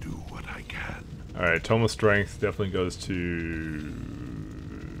 I will do what I can. Alright, Tome of Strength definitely goes to...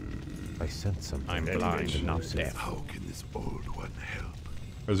 I sense something. I'm blind, not deaf. How can this old one help?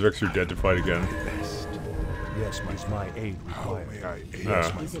 Resurrects your dead to fight again. Best. Yes, is my aid required?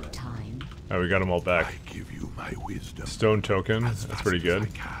 Is it time? Oh, we got them all back. I give you my wisdom. Stone token, that's pretty good.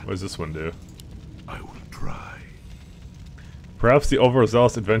 What does this one do? I will try. Perhaps the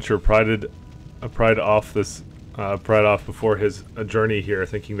overzealous adventurer pried off before his journey here,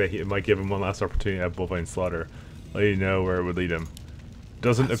 thinking that it might give him one last opportunity at bovine slaughter. Let you know where it would lead him.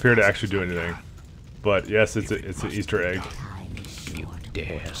 Doesn't appear to actually do anything, but yes, it's an Easter egg Time is You short.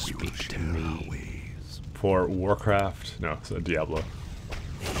 dare speak to me? Ways. for Warcraft. No, it's a Diablo.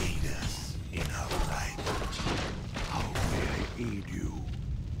 Aid us in our plight. How may I aid you?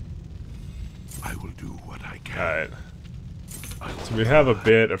 I will do what I can. Alright, I will so we have a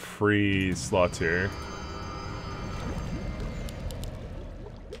bit of free slots here.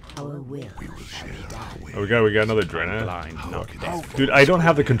 Our will shall be done. Oh, we got another Draenei. Blind, not deaf. Dude, I don't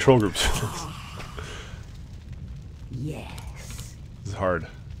have the control groups for this. Yes. This is hard.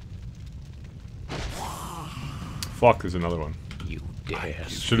 Fuck, there's another one. You dare.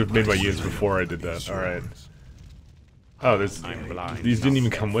 Should have made my units before I did that. Alright. Oh, there's... I'm blind, These didn't not even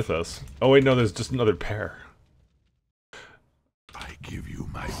deaf. come with us. Oh wait, no, there's just another pair. I give you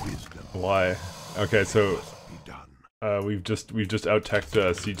my wisdom. Why? Okay, so... Be done. we've just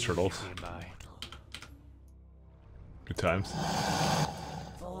out-teched siege turtles. Good times.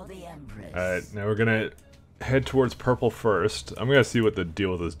 For the Empress. Alright, now we're gonna head towards purple first. I'm gonna see what the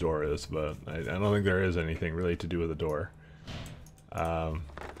deal with this door is, but I don't think there is anything really to do with the door. Well,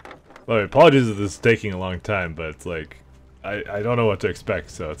 apologies if this is taking a long time, but it's like, I don't know what to expect,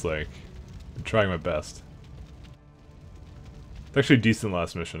 so it's like, I'm trying my best. It's actually a decent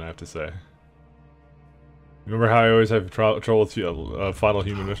last mission, I have to say. Remember how I always have trouble with final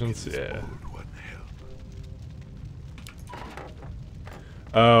human missions? Yeah. Old one help.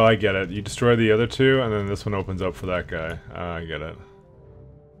 Oh, I get it. You destroy the other two, and then this one opens up for that guy. I get it.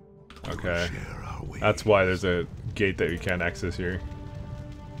 Okay. Share our ways. That's why there's a gate that we can't access here.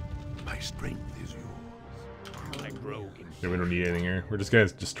 My strength is yours. I grow Yeah, we don't need anything here. We're just gonna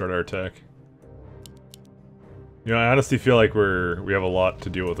start our attack. You know, I honestly feel like we have a lot to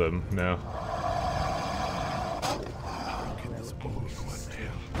deal with them now. How can this old one help?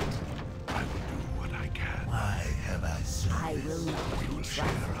 I will do what I can. Why have I sinned? I will not We will be share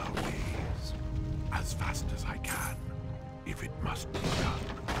trifled. our ways as fast as I can, if it must be done.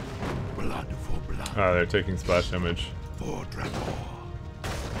 Blood for blood, Ah, they're taking splash damage. for Draenor.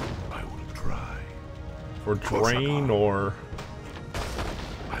 I will try. For drain or...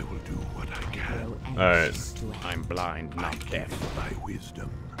 I will do what I can. Alright. I'm blind, I not give deaf. you my wisdom.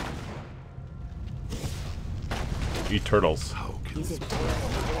 Eat turtles. How can Is this it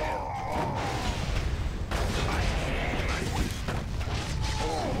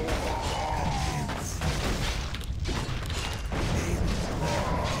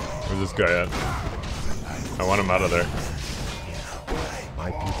Where's this guy at? I want him out of there. My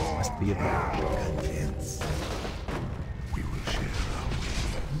people must be avenged. we will share our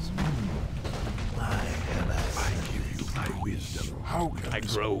ways? I give you my wisdom. How can I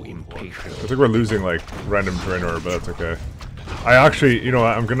grow impatient. I think we're losing, like, random Draenor, but that's okay. I actually, you know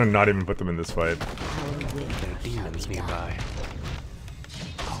what, I'm gonna not even put them in this fight. There are demons nearby.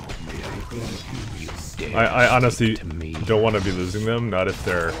 You I honestly to me. don't want to be losing them, not if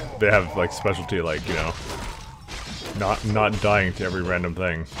they have, like, specialty, like, you know, not dying to every random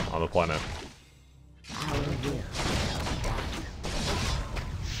thing on the planet. our will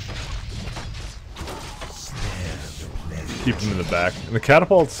Keep them in the back. And the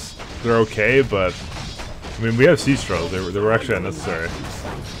catapults, they're okay, but I mean, we have siege turtles. They were actually unnecessary.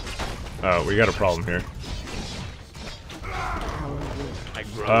 Oh, we got a problem here. I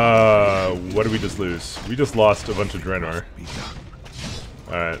grow. What did we just lose? We just lost a bunch of Draenor. Be done.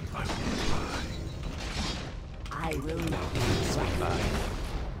 Alright. I will not be trifled.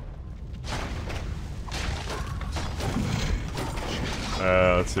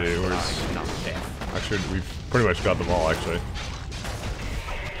 Let's see, where's... Not deaf. Actually, we've pretty much got them all, actually.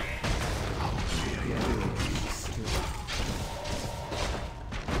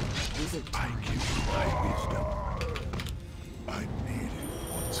 I give you my wisdom. I need it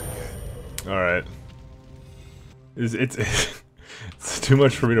once again? Alright. It's it's too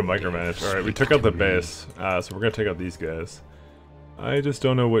much for me to micromanage. Alright, we took out the base, so we're gonna take out these guys. I just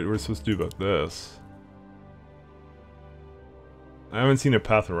don't know what we're supposed to do about this. I haven't seen a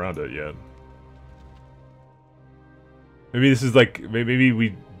path around it yet. Maybe this is like, maybe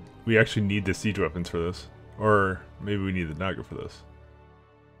we actually need the siege weapons for this. Or maybe we need the Naga for this.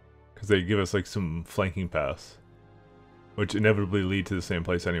 Because they give us like some flanking paths. Which inevitably lead to the same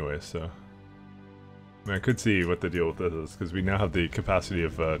place anyway, so... I mean, I could see what the deal with this is, because we now have the capacity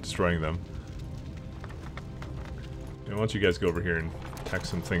of destroying them. Yeah, why don't you guys go over here and attack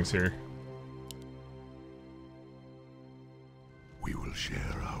some things here. We will share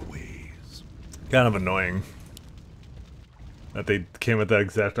our ways. Kind of annoying that they came at that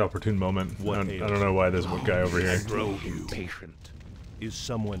exact opportune moment. I don't know why there's one guy over I here. grow impatient. Is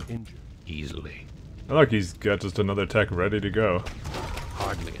someone injured? Easily. Oh, look, he's got just another tech ready to go.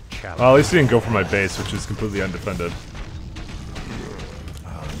 Hardly a challenge. Well, at least he didn't go for my base, which is completely undefended.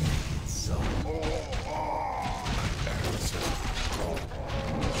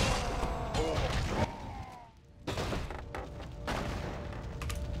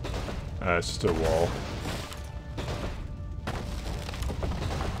 It's just a wall.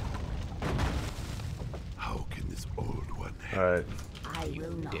 How can this old one help? Alright. I I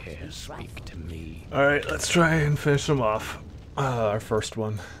will not Dare be speak trifled. to me. Alright, let's try and finish them off. Our first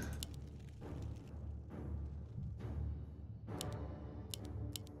one.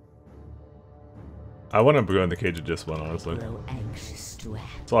 I want to go in the cage of just one, honestly. Grow anxious to act.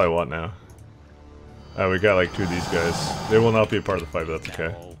 That's all I want now. We got like 2 of these guys. They will not be a part of the fight, but that's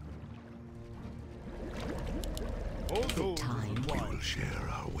okay. Time. We will share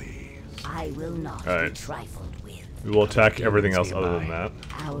our ways. I will not Alright. be trifled with. We will attack everything else other than that.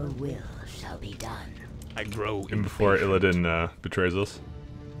 Our will shall be done. I grow And before impatient. Illidan betrays us.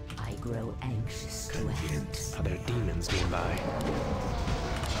 I grow anxious to act. Are there demons nearby?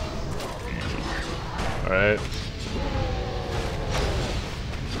 Alright.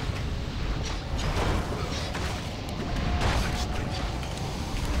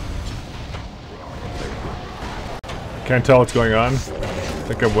 Can't tell what's going on.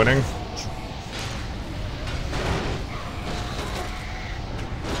 Think I'm winning.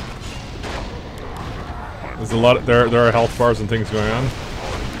 There's a lot of, there are health bars and things going on.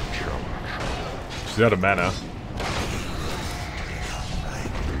 She's out of mana.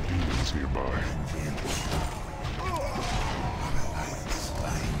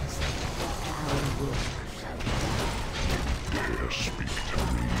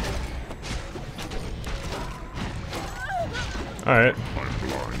 Alright.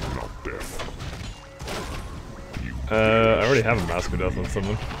 I already have a Mask of Death on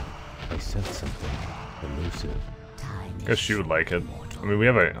someone. I sense something elusive. Time I guess she would like it. I mean, we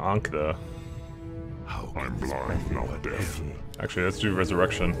have an Ankh though. I'm blind, not deaf. Actually, let's do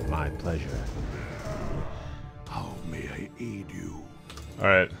Resurrection. My pleasure. How may I aid you?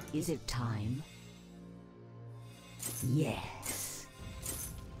 Alright. Is it time? Yes.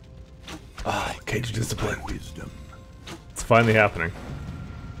 Oh, Cage of Discipline. My wisdom. It's finally happening.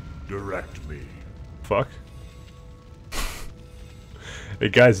 Direct me. Fuck. Hey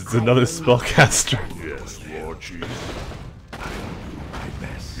guys, it's another spellcaster. Yes, Lord Chief. My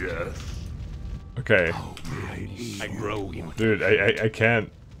best. Yes. Okay. How may I aid I you? grow impatient. Dude, I can't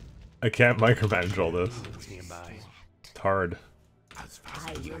micromanage all this. Nearby. It's hard. As fast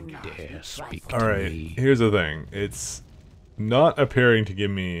I as I will can. not be Dare speak trifled. to Alright, me. here's the thing. It's not appearing to give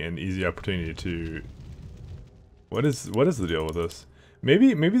me an easy opportunity to... What is the deal with this?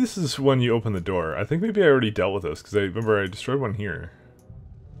 Maybe this is when you open the door. I think maybe I already dealt with this, because I remember I destroyed one here.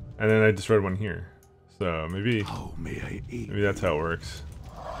 And then I destroyed one here. So maybe How may I aid maybe that's how it works.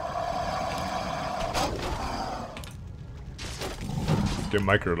 Get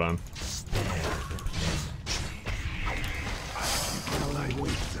microed on.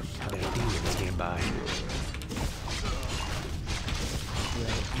 Are there demons nearby?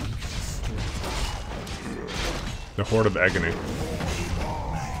 The Horde of Agony.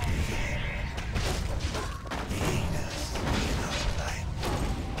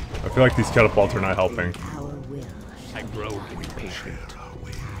 I feel like these catapults are not helping. Our will I grow impatient.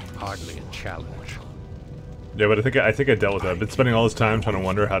 Hardly a challenge. Yeah, but I think I dealt with that. I've been spending all this time trying to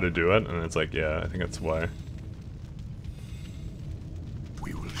wonder how to do it, and it's like, yeah, I think that's why.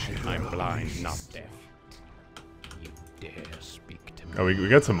 We will share I'm our blind, ways. not deaf. You dare speak to me. Oh, we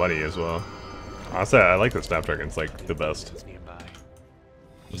got some money as well. Honestly, I like the Snapdragon. It's like the best. Nearby.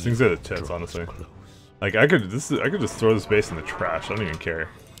 These things are the tits, honestly. Like I could just throw this base in the trash. I don't even care.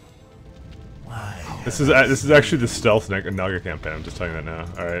 This is actually the stealth Naga campaign. I'm just telling you that now.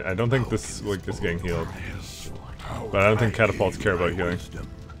 All right, I don't think this is getting healed, but I don't think catapults care about healing. Yeah,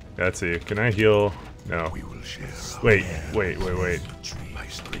 let's see. Can I heal? No. We will share our Wait. My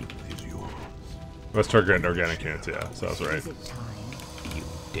strength is yours. Let's target organic units. Yeah, so that's right. is it time? You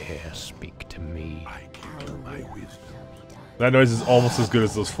dare speak to me. I give you my wisdom. That noise is almost as good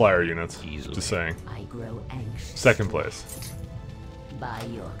as those flyer units. Easily. Just saying. I grow anxious. Second place. By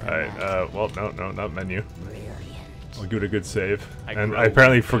your Alright, command. well, no, not menu. Brilliant. I'll give it a good save. I And grow I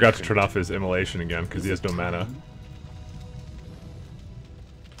apparently forgot to impatient. turn off his immolation again, because he has no mana.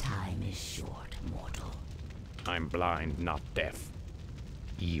 Time is short, mortal. I'm blind, not deaf.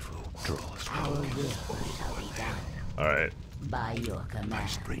 Evil draws Our close. will shall be done. Alright. By your My command.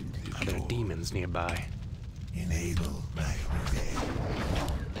 strength is Are there yours. demons nearby? Enable my revenge.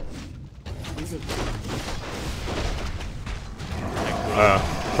 Is it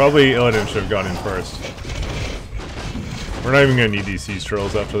Probably Illidan should have gone in first. We're not even gonna need these siege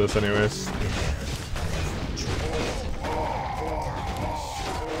trolls after this anyways.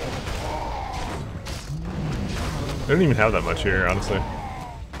 They don't even have that much here, honestly.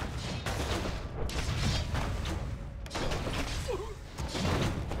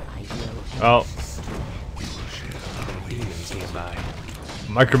 I grow Well, Demons nearby.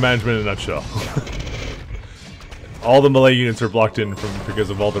 micromanagement in a nutshell. All the melee units are blocked in because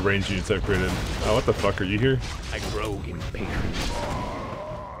of all the range units I've created. Oh, what the fuck, are you here? I grow impatient.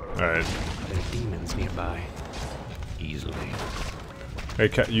 Alright. Are there demons nearby? Easily. Hey,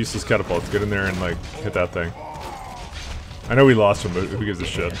 useless catapults, get in there and, like, hit that thing. I know we lost him, but who gives a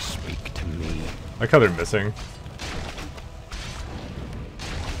shit? Speak to me. I like how they're missing.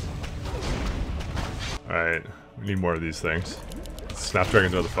 Alright, we need more of these things.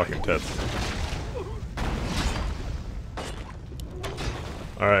 Snapdragons are the fucking tits.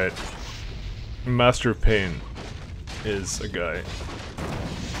 Alright. Master of Pain is a guy.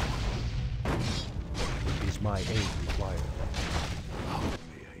 Is my aid required?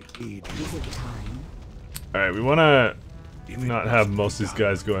 Is it time? Alright, we wanna not have most of these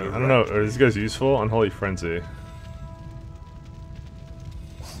guys going. I don't know, are these guys useful? Unholy Frenzy.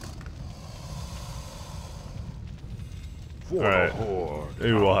 Alright.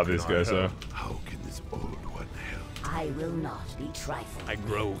 Maybe we'll have these guys though. How can this old one help? I will not be trifled. I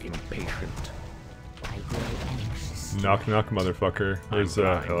grow impatient. I grow anxious. Knock knock motherfucker. Where's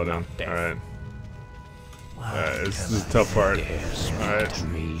Illidan? Alright. Alright, this is the tough part. Alright. To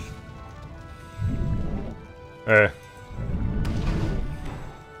me. Hey,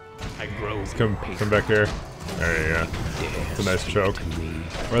 I grow come back here. There you go. It's a nice choke.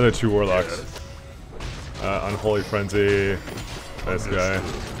 Where are the two warlocks? Unholy Frenzy. This guy.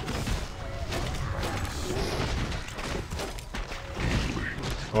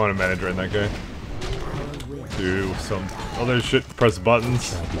 I want to manage right in that guy. Do some other shit. Press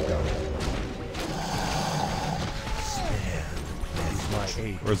buttons.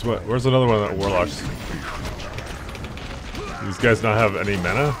 Where's another one of that warlocks? These guys not have any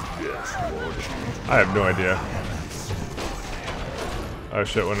mana? I have no idea. Oh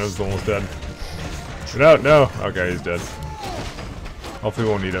shit, one of them's almost dead. Get out, no! Okay, he's dead. Hopefully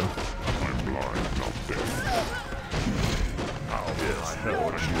we won't need him.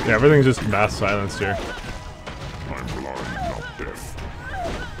 Yeah, everything's just mass silenced here.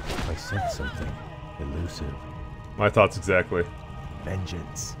 I sense something elusive. My thoughts exactly.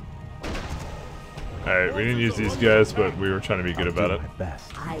 Vengeance. Alright, we didn't use these guys, but we were trying to be good about it. My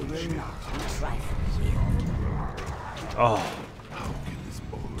best. I will not be trifled. Oh.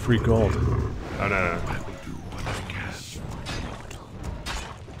 Free gold. Oh, no.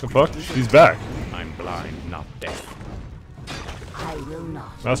 The fuck? He's back. I'm blind, not deaf. I will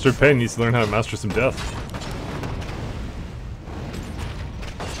not. Master of Pain needs to learn how to master some death.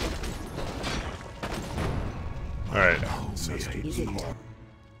 Alright. Is it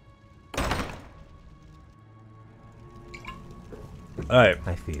Alright.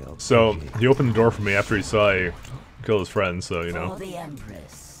 I feel. So, he opened the door for me after he saw I kill his friend, so, you know. for the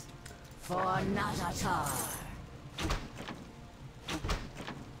Empress? For Natatar.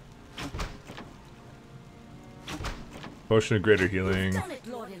 Potion of greater healing. Done it,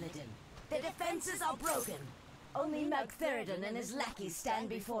 Lord Illidan. The defenses are broken. Only Magtheridon and his lackeys stand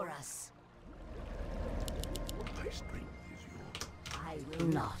before us. I will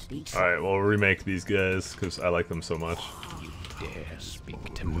not be tried. Alright, well, we'll remake these guys, because I like them so much. You dare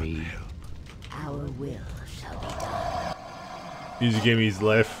speak to me. Our will shall be done. Easy game, easy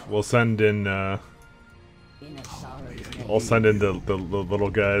life. We'll send in, In a sorrow's name. I'll send in the little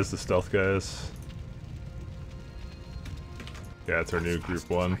guys, the stealth guys. Yeah, it's our new group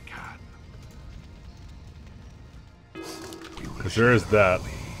one. Because there is that.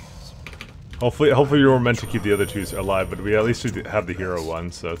 Hopefully you were meant to keep the other two alive, but we at least should have the hero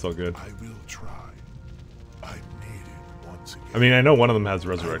one, so it's all good. I will try. I need it once again. I mean, I know one of them has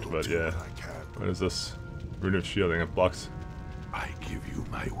resurrect, but Do yeah. what I can. What is this? Rune of shielding, it blocks. I give you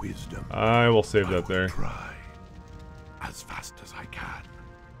my wisdom. I will save that there. Try as fast as I can.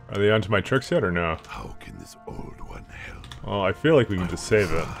 Are they onto my tricks yet or no? How can this old one help? Oh, I feel like we can just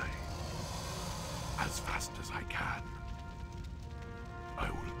save it. Try as fast as I can. I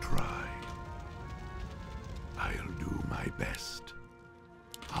will try. I'll do my best.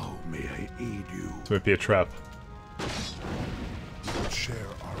 How may I aid you? This might be a trap. We'll share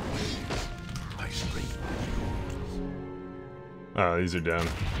our ways. My strength is yours. Oh, these are down.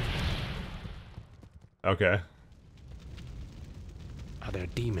 Okay. Are there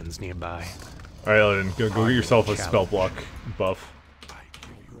demons nearby? Alright, Ellen, go get yourself a spell block buff.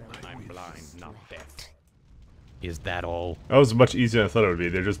 I'm blind, not deaf. Is that all? That was much easier than I thought it would be.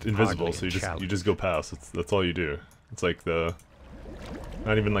 They're just invisible, Hardly so a you just go past. That's all you do. It's like the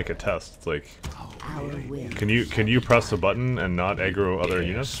not even like a test. It's like Our will. can you press a button and not aggro other Dare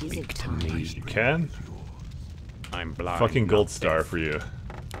units? speak to me. You can? I'm blind. Fucking not gold star deaf. for you.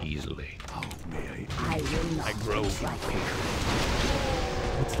 Easily. How may I will not I grow be trifled. impatient.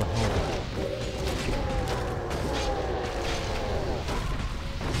 What's the holdup?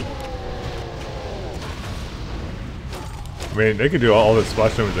 I mean, they could do all this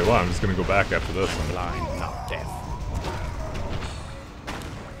splash damage they want. I'm just gonna go back after this. Blind, not deaf.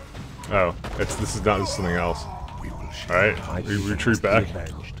 Oh, this is something else. Alright, we retreat back.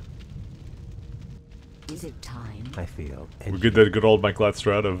 Is it time? I feel We get that good old Mike Lat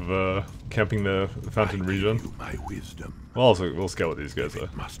strat of camping the fountain region. My wisdom. We'll scout with these guys though.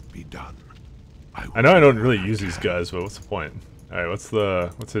 Must be done. I know I don't really use these guys, but what's the point? Alright,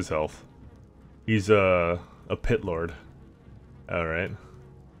 what's his health? He's a pit lord. Alright.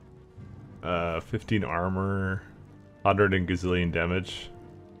 15 armor, 100 and gazillion damage.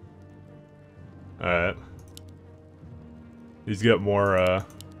 Alright. He's got more,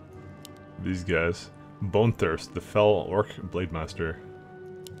 these guys. Bone Thirst, the Fell Orc Blade Master.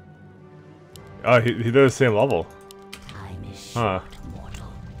 Oh, they're the same level. Time is Huh. short,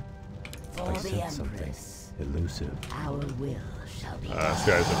 mortal. For I the sense something Empress, elusive. our will shall be This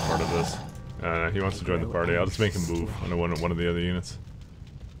guy's a part of this. He wants to join the party. I'll just make him move on one of the other units.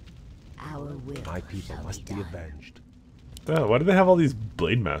 Our will My people shall must be done. avenged. Why do they have all these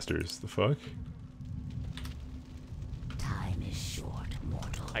Blade Masters? The fuck? Time is short,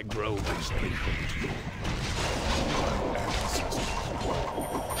 mortal. I grow impatient.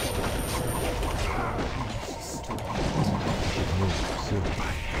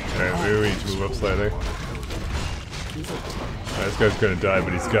 Alright, maybe we need to move up slightly. This guy's gonna die,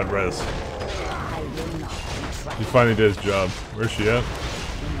 but he's got res. I will not betray He finally did his job. Where's she at?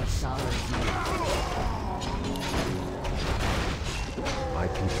 in the sorrows My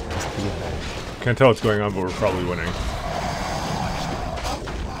people must be avenged. Can't tell what's going on, but we're probably winning.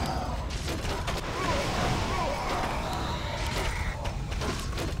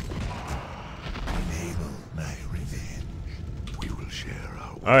 Enable my revenge. We will share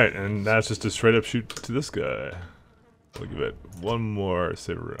our. Alright, and that's just a straight up shoot to this guy. We'll give it one more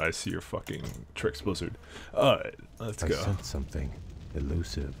saber. I see your fucking tricks, Blizzard. Alright, let's I go. sense something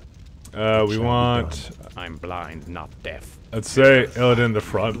elusive. We want. I'm blind, not deaf. I'd say Illidan in the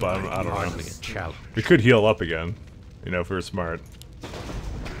front, but I don't know. Hardly a challenge. We could heal up again, you know, if we were smart.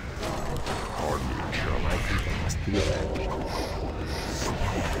 My people must be avenged.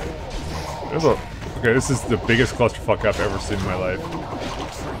 Okay, this is the biggest clusterfuck I've ever seen in my life.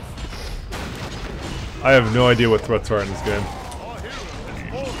 I have no idea what threats are in this game.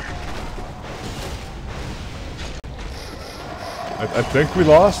 I think we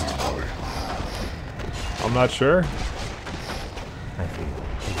lost. I'm not sure. I feel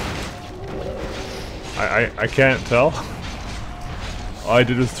I can't tell. All I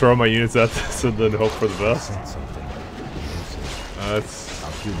did was throw my units at this and then hope for the best. sense something elusive.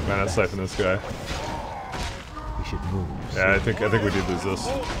 That's man, siphon this guy. We should move. Yeah, I think we did lose this.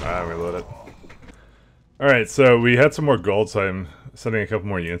 Alright, reload it. Alright, so we had some more gold, so I'm setting a couple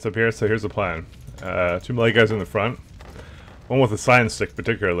more units up here. So here's the plan. 2 melee guys in the front. One with a science stick,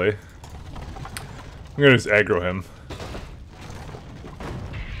 particularly. I'm gonna just aggro him.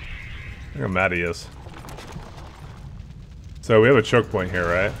 Look how mad he is. So we have a choke point here,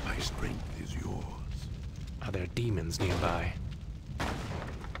 right? My strength is yours. Are there demons nearby?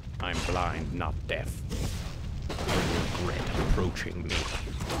 I'm blind, not deaf. I regret approaching me.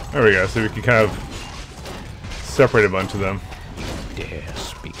 There we go, so we can kind of separate a bunch of them. Dare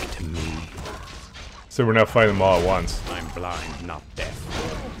speak to me. So we're not fighting them all at once. I'm blind, not deaf.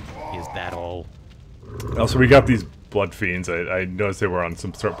 Is that all? Also, we got these blood fiends. I noticed they were on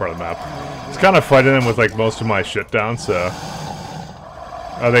some sort of part of the map. It's kind of fighting them with like most of my shit down, so...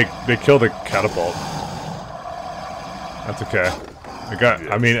 Oh, they killed a catapult. That's okay.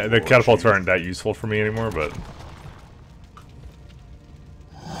 I mean, the catapults aren't that useful for me anymore, but...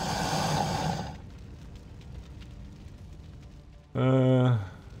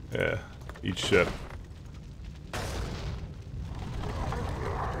 Yeah. Eat shit.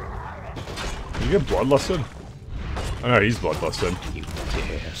 Did you get bloodlusted? Oh no, he's bloodlusted. You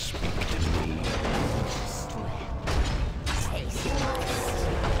dare speak to me.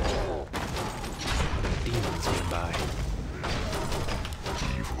 Are there demons nearby?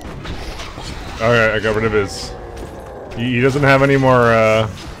 Alright, I got rid of his... He doesn't have any more,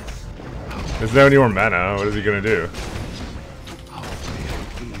 doesn't have any more mana. What is he gonna do? How may I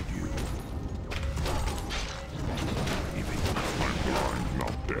aid you? Even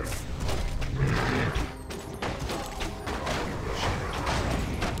not death.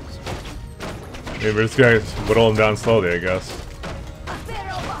 Maybe this guy's whittling him down slowly, I guess.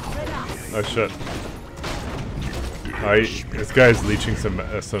 Oh shit. This guy's leeching some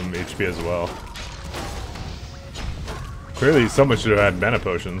HP as well. Clearly, someone should have had mana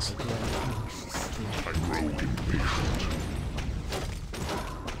potions.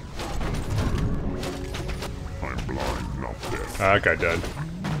 That guy dead.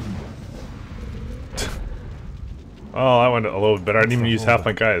 Oh, that went a little bit better. I didn't even use half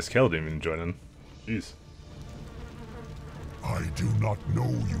my guys. Killed him and join in. Jeez. I do not know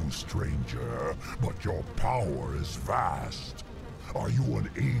you, stranger, but your power is vast. Are you an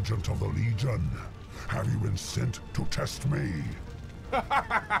agent of the Legion? Have you been sent to test me?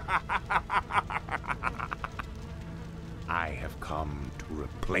 I have come to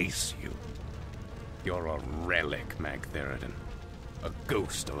replace you. You're a relic, Magtheridon. A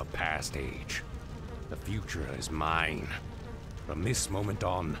ghost of a past age. The future is mine. From this moment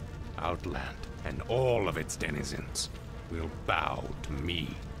on, Outland and all of its denizens will bow to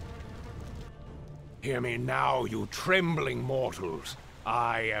me. Hear me now, you trembling mortals.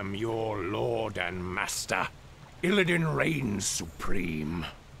 I am your lord and master. Illidan reigns supreme.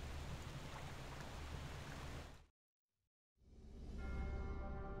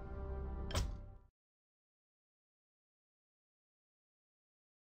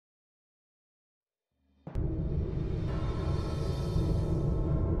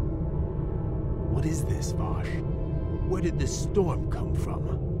 What is this, Vosh? Where did this storm come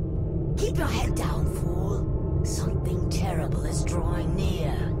from? Keep your head down, fool. Something terrible is drawing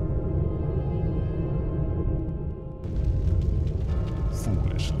near.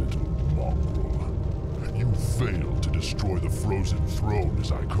 Foolish little mongrel. You failed to destroy the frozen throne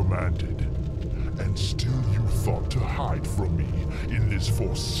as I commanded. And still you thought to hide from me in this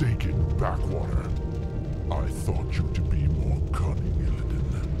forsaken backwater. I thought you to be more cunning,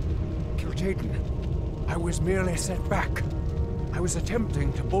 Illidan. Kil'jaeden, I was merely set back. I was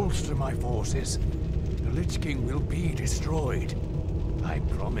attempting to bolster my forces. The Lich King will be destroyed. I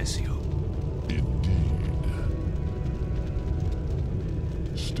promise you. Indeed.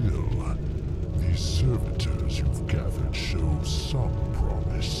 Still, these servitors you've gathered show some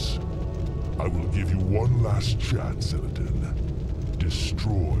promise. I will give you one last chance, Illidan.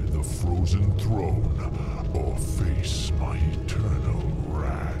 Destroy the frozen throne, or face my eternal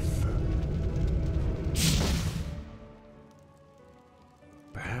wrath.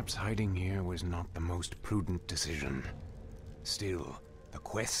 Perhaps hiding here was not the most prudent decision. Still, the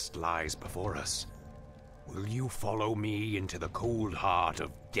quest lies before us. Will you follow me into the cold heart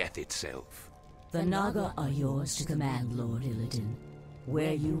of death itself? The Naga are yours to command, Lord Illidan.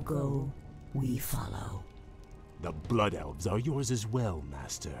 Where you go, we follow. The Blood Elves are yours as well,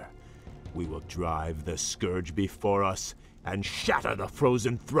 Master. We will drive the Scourge before us and shatter the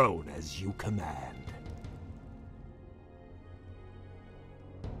frozen throne as you command.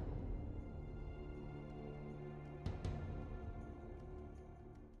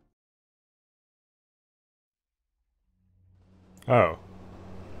 Oh.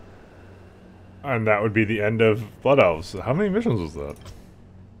 And that would be the end of Blood Elves. How many missions was that?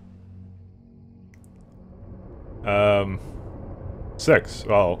 6.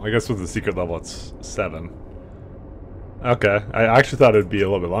 Well, I guess with the secret level it's 7. Okay. I actually thought it'd be a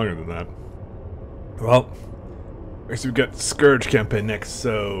little bit longer than that. Well, I guess we've got Scourge campaign next,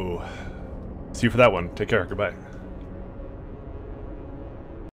 so see you for that one. Take care. Goodbye.